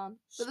should be fun.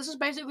 But this is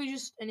basically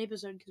just an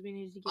episode because we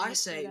needed to get. I it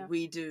say out.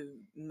 we do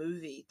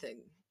movie thing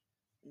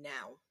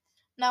now.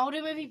 Now we'll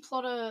do movie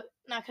plotter.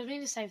 No, because we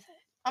need to save that.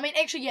 I mean,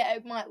 actually, yeah,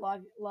 it might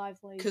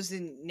lively. Because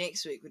then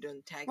next week we're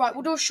doing tag. Right, team.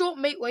 we'll do a short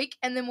meat week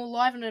and then we'll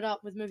liven it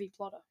up with movie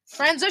plotter.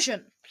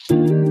 Transition.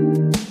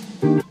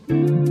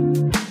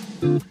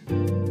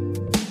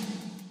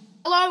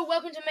 Hello,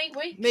 welcome to Meat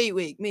Week. Meat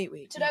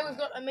week. Today we've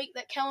got a meat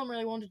that Callum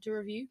really wanted to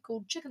review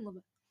called chicken liver.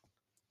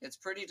 It's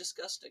pretty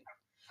disgusting.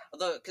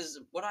 Although, because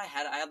what I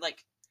had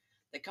like,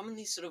 they come in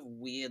these sort of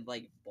weird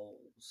like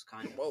bowls,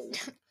 kind of. Whoa.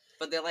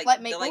 But they're like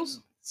Like they're like meatballs?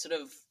 sort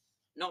of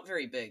not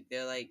very big.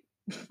 They're like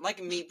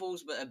meatballs,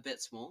 but a bit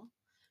small.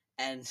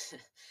 And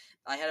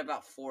I had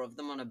about 4 of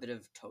them on a bit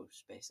of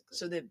toast, basically.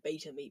 So they're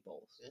beta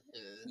meatballs.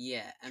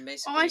 yeah, and Oh,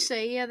 basically I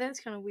see. Yeah, that's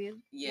kind of weird.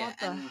 yeah, What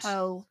the and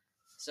hell?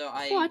 so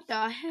What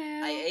the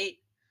hell? I ate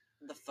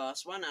the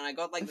first one, and I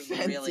got like this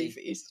Fancy really.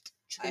 feast.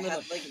 I Chicken had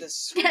liver. like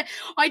this. Yeah,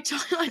 I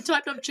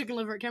typed up chicken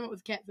liver. It came up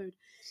with cat food.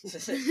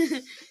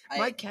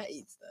 My I, cat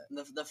eats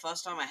that. the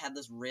first time I had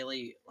this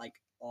really like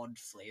odd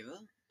flavor,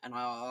 and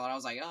I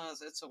was like, oh,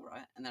 it's all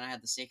right. And then I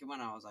had the second one,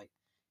 and I was like,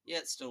 yeah,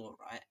 it's still all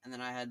right. And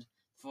then I had the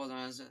fourth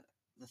one,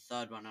 the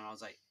third one, and I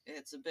was like,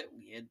 it's a bit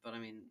weird, but I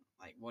mean,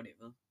 like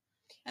whatever.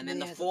 And then Then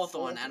the you had the fourth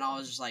one, fourth and I one.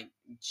 was just like,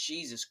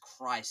 Jesus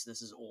Christ,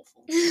 this is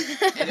awful.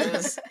 And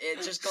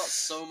it just got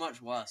so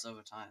much worse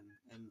over time,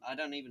 and I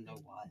don't even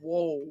know why.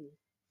 Whoa.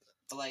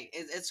 But like,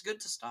 it's good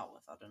to start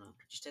with. I don't know,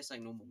 it just tastes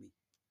like normal meat.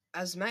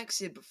 As Max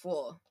said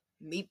before,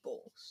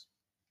 meatballs.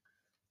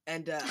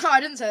 And I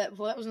didn't say that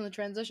before. That was in the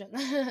transition.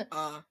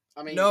 uh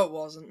I mean, no, it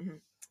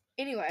wasn't.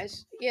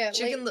 Anyways, yeah.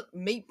 Chicken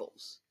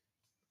meatballs.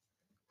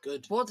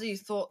 good. What are your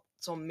thoughts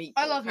on meatballs?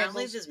 I love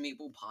Apparently, meatballs. there's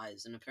meatball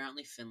pies, and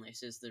apparently Finlay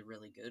says they're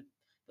really good.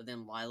 But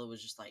then Lila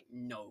was just like,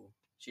 no.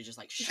 She just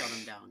like shut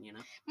him down, you know.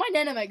 My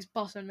nana makes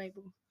bussin'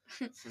 maple.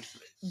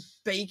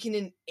 Bacon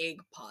and egg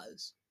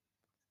pies.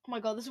 Oh my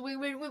god,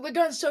 we're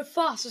going so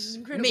fast. This is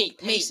incredible.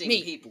 Pacing,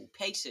 meat. people,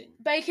 pacing.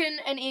 Bacon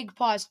and egg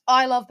pies.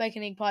 I love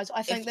bacon egg pies.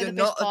 I think If they're you're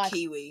the best not a pies.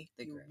 Kiwi,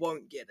 They're you great.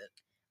 won't get it.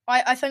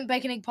 I think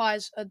bacon egg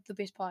pies are the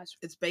best pies.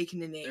 It's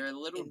bacon and egg. They're a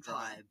little in dry,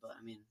 pie. but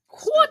I mean.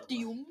 What do still,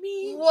 you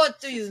mean? What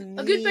do you mean?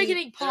 A good bacon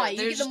egg pie, you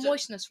they're get the just a-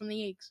 moistness from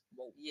the eggs.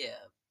 Yeah,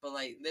 but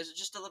like, there's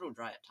just a little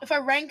dry at times. If I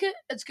rank it,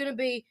 it's gonna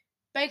be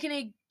bacon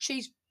egg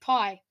cheese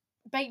pie.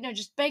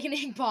 Just bacon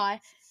egg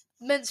pie,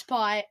 mince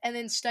pie, and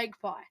then steak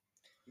pie.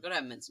 You gotta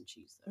have mince and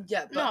cheese though.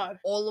 Yeah, but No,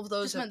 all of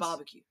those just have mince.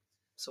 barbecue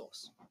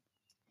sauce.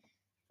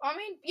 I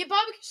mean, yeah,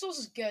 barbecue sauce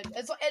is good.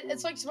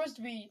 It's like supposed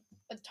to be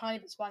a tiny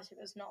bit spicy,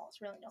 but it's not.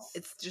 It's really not.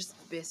 It's just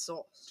the best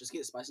sauce. Just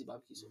get spicy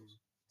barbecue sauce.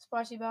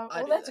 Spicy barbecue.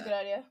 I Oh, do that's a that. good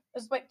idea.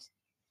 It's like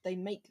They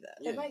make that.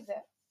 they Yeah. make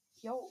that.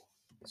 Yo,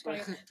 it's got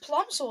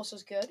plum sauce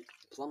is good.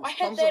 Plum. I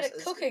Plum had that sauce at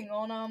is cooking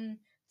on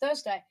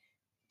Thursday.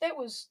 That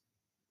was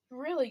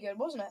really good,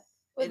 wasn't it?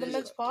 With It the is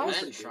mince good. pie. I was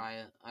didn't pretty good. try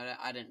it.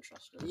 I didn't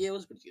trust it. Yeah, it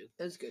was pretty good.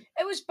 It was good.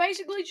 It was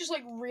basically just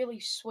like really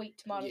sweet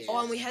tomato Yeah. sauce. Oh,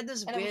 and we had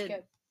this and it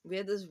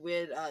was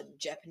weird, good.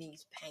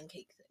 Japanese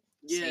pancake thing.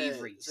 Yeah,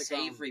 Savory, it's like,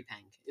 savory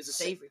pancake. It's a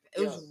Savory.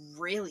 It yeah. was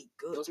really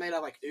good. It was made out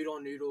of like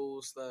udon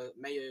noodles, the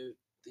mayo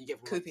that you get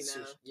from like, Kopi sushi.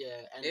 mayo.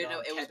 Yeah, and No,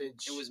 it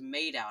cabbage. was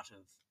made out of.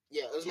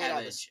 Yeah, it was made out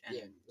of this. cabbage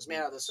Yeah, and it was made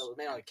out of this. noodles. So it was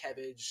made out of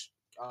cabbage,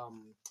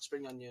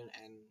 spring onion,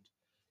 and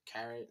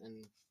carrot,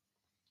 and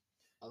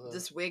other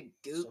This weird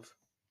goop. stuff.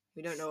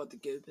 We don't know what the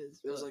goop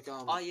is. It was but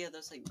like Oh yeah,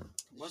 that's like.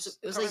 What's it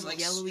was can't like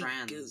remember, yellowy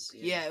strands,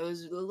 goop. Yeah, it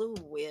was a little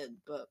weird,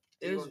 but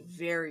it You was want-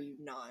 very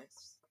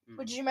nice.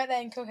 But did you make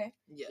that in cooking?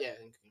 Yeah. yeah. I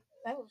think-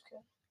 That was good.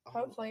 oh,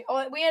 Hopefully.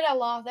 Oh, we had our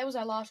last. That was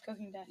our last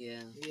cooking day.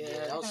 Yeah. Yeah, Yeah.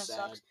 that That was kinda sad.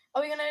 sucks.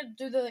 Are we gonna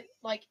do the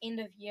like end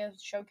of year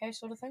showcase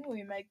sort of thing where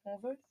we make more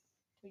food?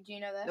 Do you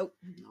know that? Nope.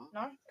 No.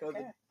 No. COVID.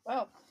 Okay.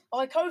 Well, oh,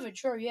 like COVID,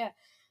 sure, yeah.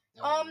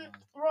 Oh,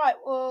 Right.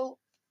 Well,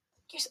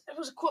 guess it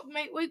was a quick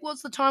meat week.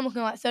 What's the time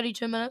looking like?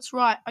 32 minutes.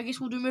 Right. I guess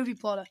we'll do movie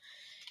plotter.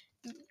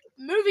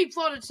 Movie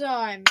plotter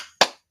time.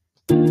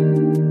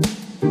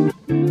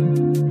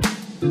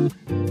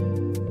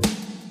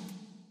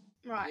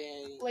 Right.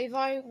 Yay.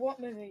 Levi, what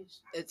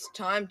movies? It's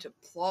time to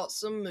plot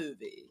some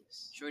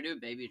movies. Should we do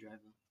Baby Driver?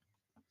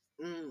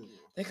 Mm.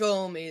 They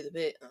call me the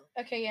bit.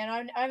 Okay, yeah,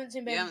 and I haven't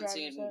seen Baby You haven't Driver,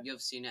 seen. so-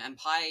 You've seen it, and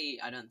Pie.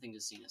 I don't think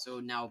has seen it, so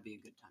now would be a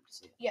good time to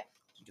see it. Yeah.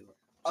 To do it.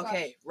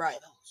 Okay, right.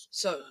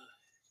 So,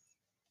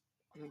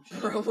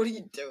 bro, what are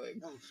you doing?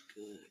 That was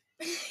good.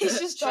 He's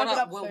just Shut talking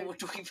up. up We're food.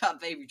 talking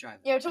about Baby Driver.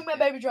 Yeah, we're talking about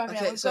Okay. Baby Driver now.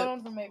 Okay, We've so- gone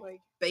on from Meat Week.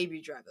 Baby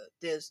Driver.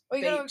 There's. Are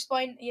you Ba- going to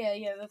explain?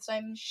 Yeah, the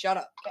same. Shut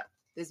up. Okay.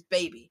 There's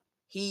Baby.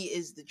 He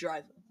is the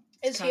driver.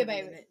 Is he a Kind of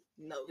baby? the name.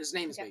 No. His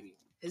name is Okay. Baby.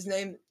 His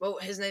name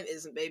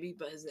isn't Baby,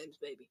 but his name's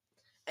Baby.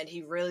 And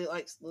he really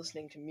likes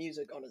listening to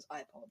music on his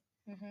iPod.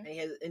 Mm-hmm. And he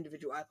has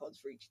individual iPods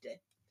for each day.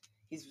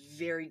 He's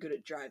very good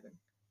at driving.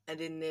 And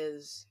then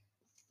there's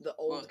the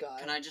old Well,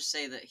 guy. can I just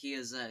say that he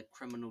is a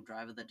criminal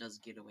driver that does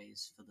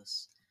getaways for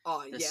this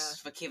Oh This yeah. is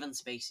for Kevin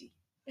Spacey.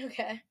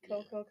 Okay,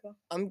 cool.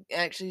 I'm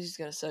actually just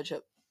gonna search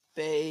up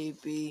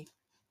Baby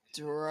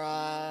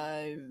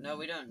Driver. No,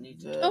 we don't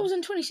need to. Oh, it was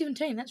in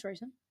 2017. That's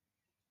recent.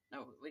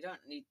 No, we don't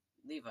need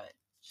Levi.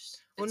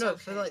 Just, Well, it's no, okay.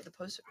 for like the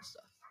poster and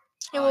stuff.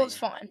 Yeah, well, it's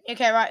fine.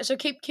 Okay, right. So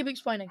keep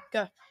explaining.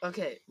 Go.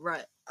 Okay,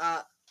 right.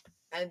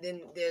 And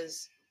then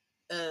there's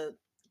a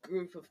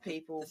group of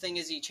people. The thing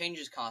is, he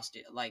changes cast,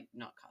 like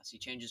not cast. He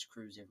changes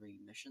crews every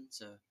mission,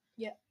 so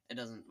Yeah. it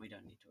doesn't. We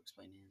don't need to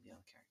explain any of the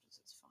other characters.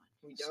 It's fine.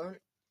 We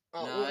don't.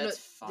 Oh, No, well, it's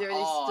fine. there are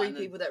these Oh, three and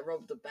then- people that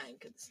robbed the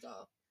bank at the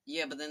start.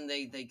 Yeah, but then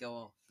they go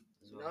off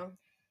as well. No.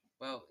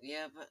 Well,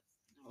 yeah, but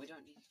no, we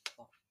don't need the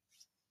plot.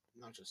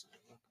 Not just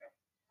saying.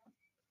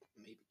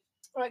 Maybe.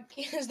 Right,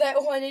 is that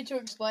all I need to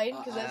explain?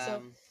 Because that's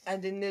a...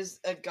 And then there's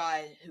a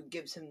guy who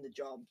gives him the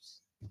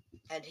jobs,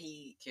 and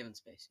he Kevin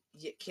Spacey.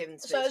 Kevin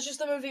Spacey. So it's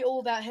just a movie all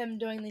about him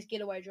doing these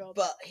getaway jobs.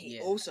 But he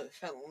Yeah. also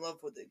fell in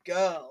love with a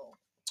girl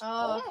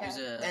Oh, okay. Who's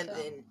a And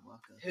then-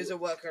 worker. who's a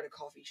worker at a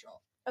coffee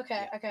shop.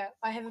 Okay.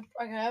 I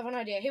have an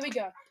idea. Here we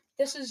go.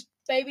 This is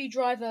Baby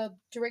Driver,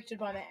 directed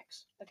by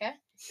Max. Okay.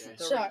 Okay.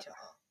 The So- retard.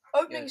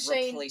 Opening Yeah,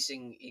 scene.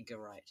 replacing Edgar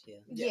Wright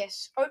here. Yeah.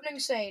 Yes. Opening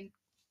scene.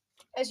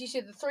 As you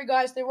said, the three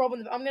guys, they're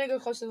robbing the... I'm going to go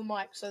close to the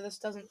mic so this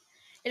doesn't...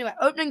 Anyway,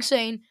 opening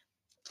scene.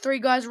 Three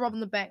guys are robbing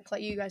the bank,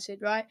 like you guys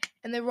said, right?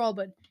 And they're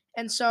robbing.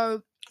 And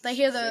so they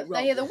hear the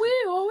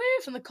wee oh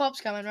wee from the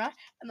cops coming, right?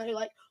 And they're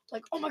like,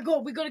 oh my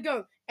god, we gotta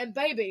go. And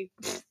Baby,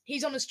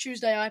 he's on his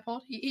Tuesday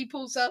iPod. He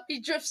pulls up, he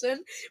drifts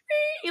in,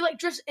 he like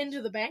drifts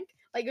into the bank,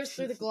 like goes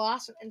through the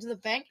glass and into the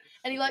bank,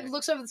 and he like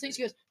looks over the seats,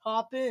 he goes,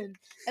 hop in.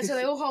 And so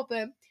they all hop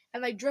in,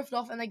 and they drift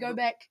off, and they go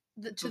back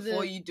to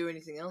Before the... you do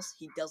anything else,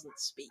 he doesn't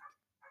speak.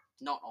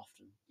 Not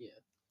often.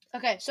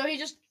 Okay, so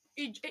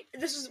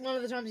this is one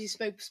of the times he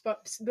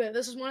but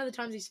this is one of the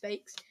times he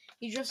speaks.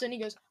 He drifts in, he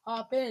goes,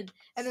 hop in.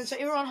 And then so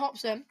everyone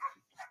hops in,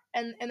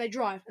 and they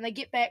drive, and they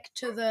get back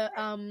to the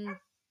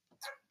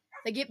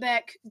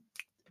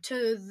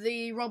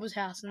robber's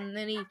house, and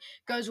then he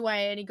goes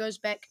away, and he goes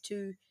back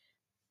to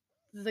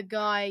the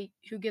guy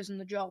who gives him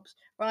the jobs,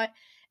 right?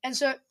 And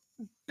so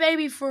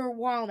Baby, for a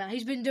while now,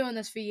 he's been doing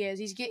this for years.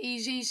 He's getting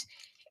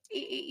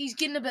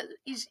a bit,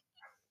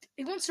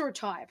 he wants to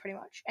retire pretty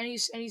much, and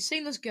he's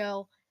seen this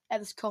girl at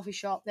this coffee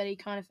shop that he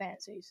kind of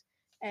fancies,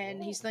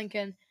 and he's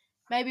thinking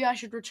maybe I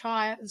should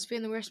retire and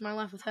spend the rest of my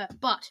life with her.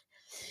 But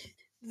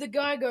the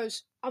guy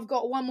goes, I've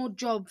got one more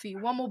job for you,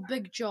 one more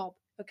big job.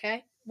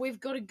 Okay, we've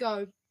got to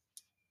go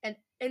and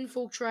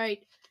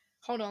infiltrate.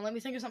 Hold on, let me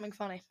think of something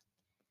funny.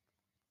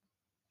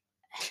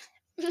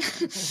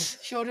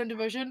 Short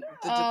intermission.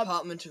 The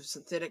Department of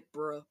Synthetic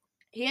Brew.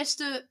 He has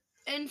to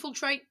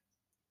infiltrate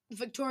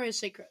Victoria's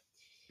Secret.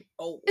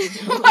 Oh.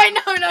 I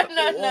know,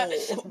 no.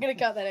 Whoa. I'm gonna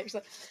cut that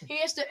actually. He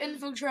has to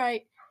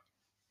infiltrate.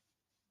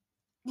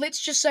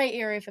 Let's just say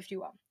Area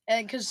 51,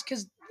 and because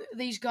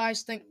these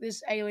guys think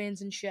there's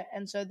aliens and shit,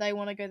 and so they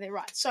want to go there,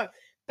 right? So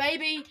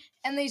Baby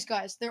and these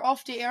guys, they're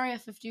off to Area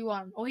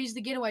 51, or he's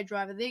the getaway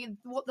driver.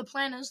 What the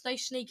plan is, they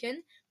sneak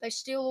in, they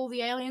steal all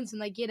the aliens,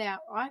 and they get out,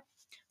 right?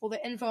 All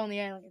the info on the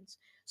aliens.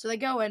 So they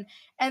go in,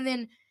 and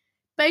then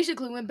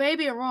basically when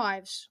Baby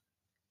arrives,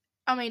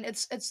 I mean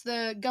it's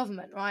the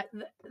government, right?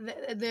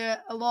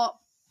 They're a lot.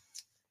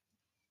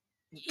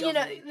 You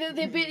know,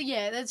 they're bit,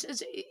 yeah.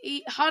 It's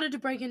harder to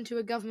break into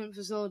a government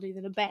facility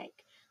than a bank.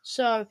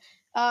 So,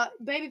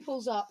 Baby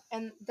pulls up,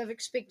 and they've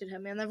expected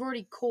him, and they've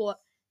already caught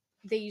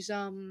these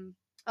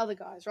other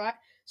guys, right?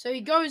 So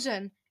he goes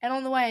in, and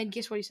on the way in,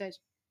 guess what he says?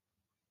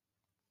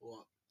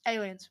 What?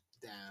 Aliens.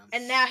 Damn.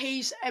 And now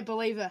he's a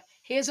believer.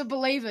 He is a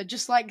believer,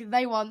 just like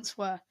they once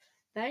were.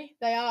 They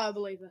are a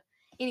believer.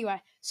 Anyway,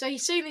 so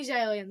he's seen these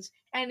aliens,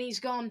 and he's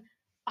gone,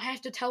 I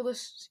have to tell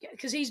this,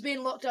 because he's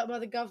been locked up by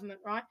the government,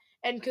 right?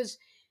 And because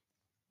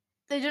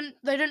they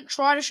didn't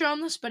try to show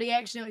him this, but he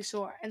accidentally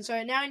saw it. And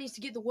so now he needs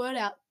to get the word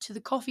out to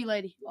the coffee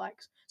lady he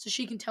likes, so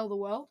she can tell the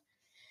world.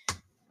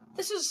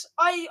 This is,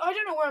 I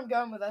don't know where I'm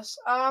going with this.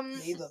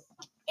 Neither.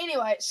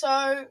 Anyway,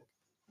 so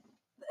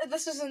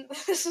this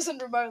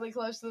isn't remotely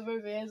close to the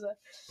movie, is it?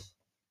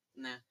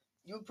 Nah.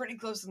 You were pretty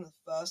close in the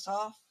first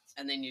half.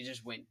 And then you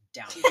just went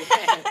down.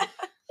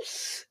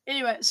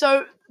 Anyway,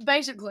 so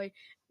basically,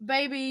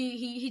 Baby,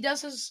 he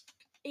does his,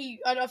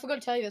 I forgot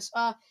to tell you this,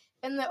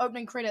 in the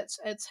opening credits,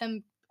 it's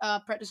him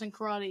practicing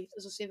karate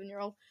as a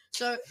 7-year-old.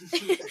 So,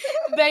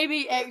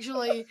 Baby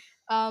actually,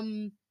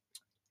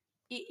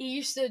 he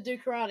used to do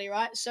karate,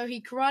 right? So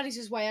he karates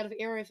his way out of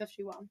Area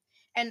 51.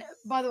 And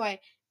by the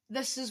way,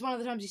 this is one of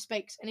the times he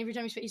speaks, and every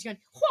time he speaks, he's going,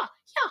 hua,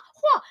 ya,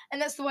 hua,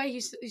 and that's the way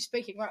he's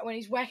speaking, right? When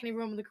he's whacking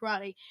everyone with the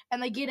karate,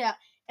 and they get out,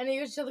 and he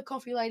goes to tell the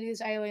coffee lady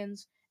there's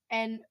aliens,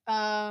 and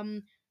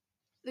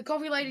the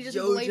coffee lady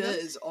doesn't believe him. Yoda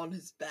is on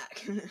his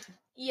back.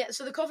 Yeah,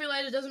 so the coffee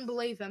lady doesn't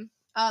believe him.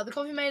 The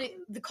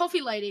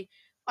coffee lady,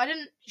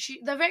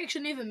 they've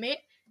actually never met,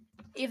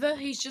 ever.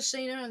 He's just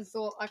seen her and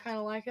thought, I kind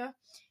of like her.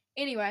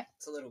 Anyway.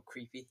 It's a little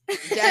creepy.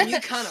 Damn, you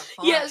kind of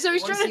fine. Yeah, so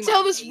he's Wanna trying to see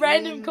tell my this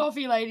random alien?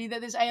 coffee lady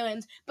that there's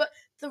aliens, but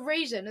the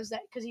reason is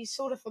that because he's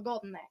sort of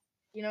forgotten that.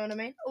 You know what I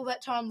mean? All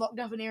that time locked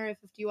up in Area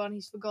 51,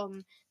 he's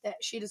forgotten that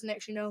she doesn't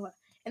actually know her.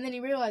 and then he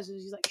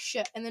realizes he's like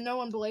shit, and then no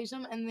one believes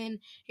him, and then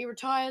he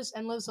retires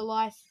and lives a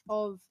life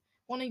of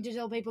wanting to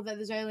tell people that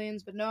there's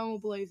aliens, but no one will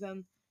believe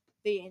him.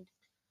 The end.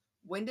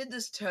 When did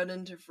this turn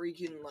into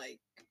freaking like?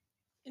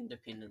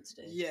 Independence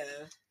Day. Yeah.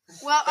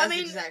 Well, I That's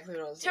mean, exactly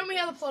what I was. tell me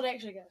thinking. how the plot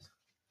actually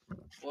goes.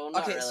 Well,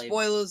 not Okay, really.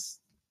 spoilers.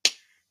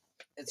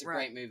 It's a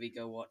Right. great movie.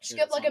 Go watch it.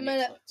 Skip It's like on a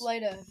minute Netflix.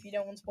 later if you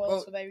don't want spoilers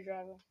Well- for Baby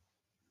Driver.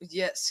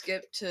 Yeah,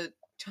 skip to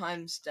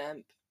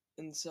timestamp.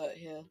 Insert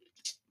here.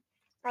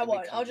 I we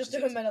won't. can't I'll just do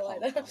because a it's a minute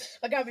later. podcast.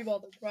 I can't be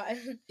bothered. Right.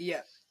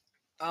 Yeah.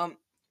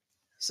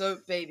 So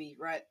baby,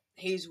 right?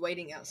 He's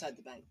waiting outside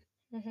the bank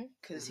Mhm.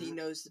 because he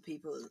knows the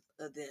people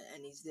are there,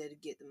 and he's there to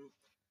get them.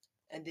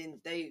 And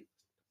then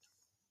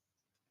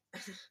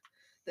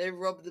they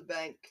rob the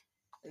bank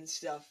and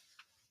stuff,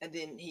 and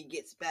then he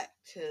gets back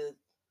to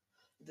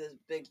the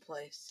big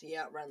place. He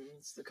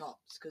outruns the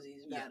cops because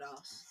he's a Yeah.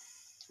 badass.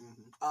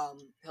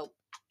 Mhm. Help.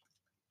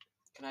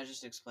 Can I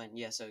just explain?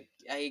 Yeah, so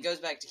he goes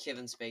back to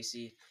Kevin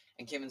Spacey,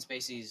 and Kevin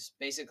Spacey's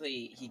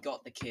basically he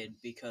got the kid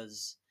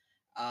because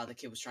the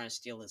kid was trying to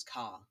steal his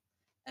car,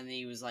 and then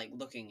he was like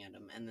looking at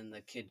him, and then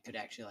the kid could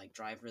actually like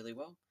drive really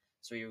well.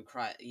 So he would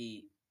cry.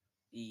 He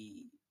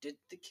did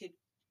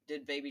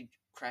baby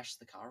crash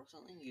the car or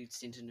something? He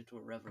sent it into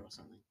a river or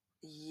something.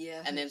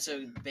 Yeah. And then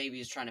so baby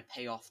is trying to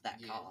pay off that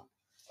Yeah. car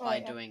Oh, by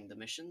yeah. doing the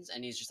missions,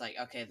 and he's just like,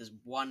 okay, there's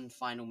one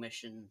final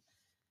mission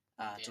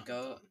to I'm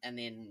go, done. and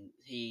then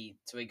he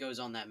goes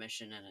on that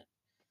mission, and it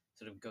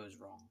sort of goes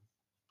wrong.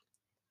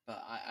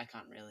 But I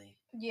can't really.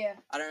 Yeah.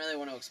 I don't really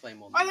want to explain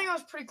more. I Than think I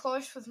that. was pretty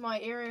close with my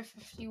Area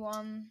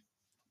 51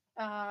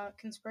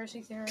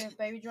 conspiracy theory of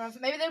Baby Driver.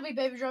 Maybe there'll be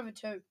Baby Driver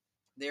 2.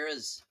 There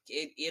is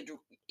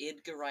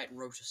Edgar Wright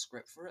wrote a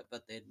script for it,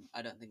 but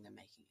I don't think they're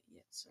making it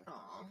yet. So.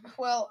 Aw.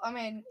 Well, I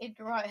mean,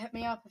 Edgar Wright, hit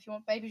me up if you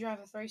want Baby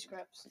Driver 3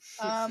 scripts.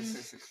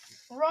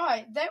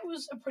 Right, that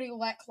was a pretty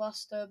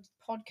lackluster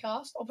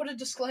podcast. I'll put a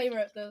disclaimer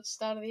at the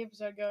start of the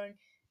episode going,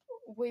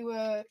 we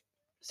were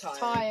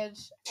tired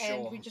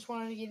and we Sure. just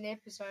wanted to get an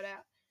episode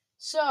out.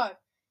 So,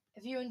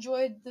 if you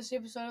enjoyed this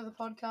episode of the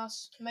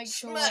podcast, make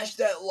sure Smash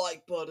that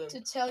like button.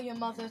 to tell your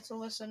mother to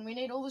listen. We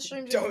need all the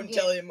streams we can Don't get.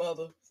 tell your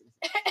mother.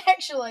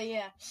 Actually,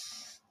 yeah.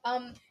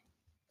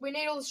 We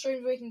need all the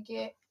streams we can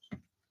get.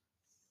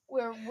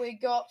 We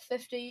got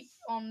 50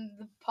 on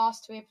the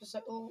past 2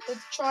 episodes.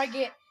 Let's try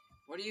get.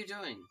 What are you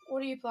doing?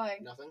 What are you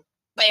playing? Nothing.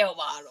 Bell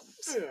bottoms.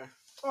 Yeah.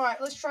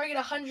 Alright, let's try get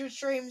 100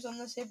 streams on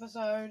this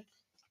episode.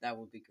 That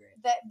would be great.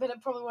 But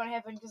it probably won't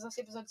happen because this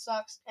episode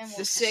sucks. And we'll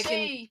The second-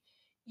 see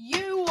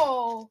you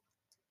all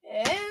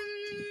in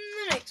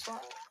the next one.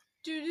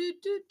 Do do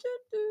do do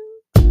do.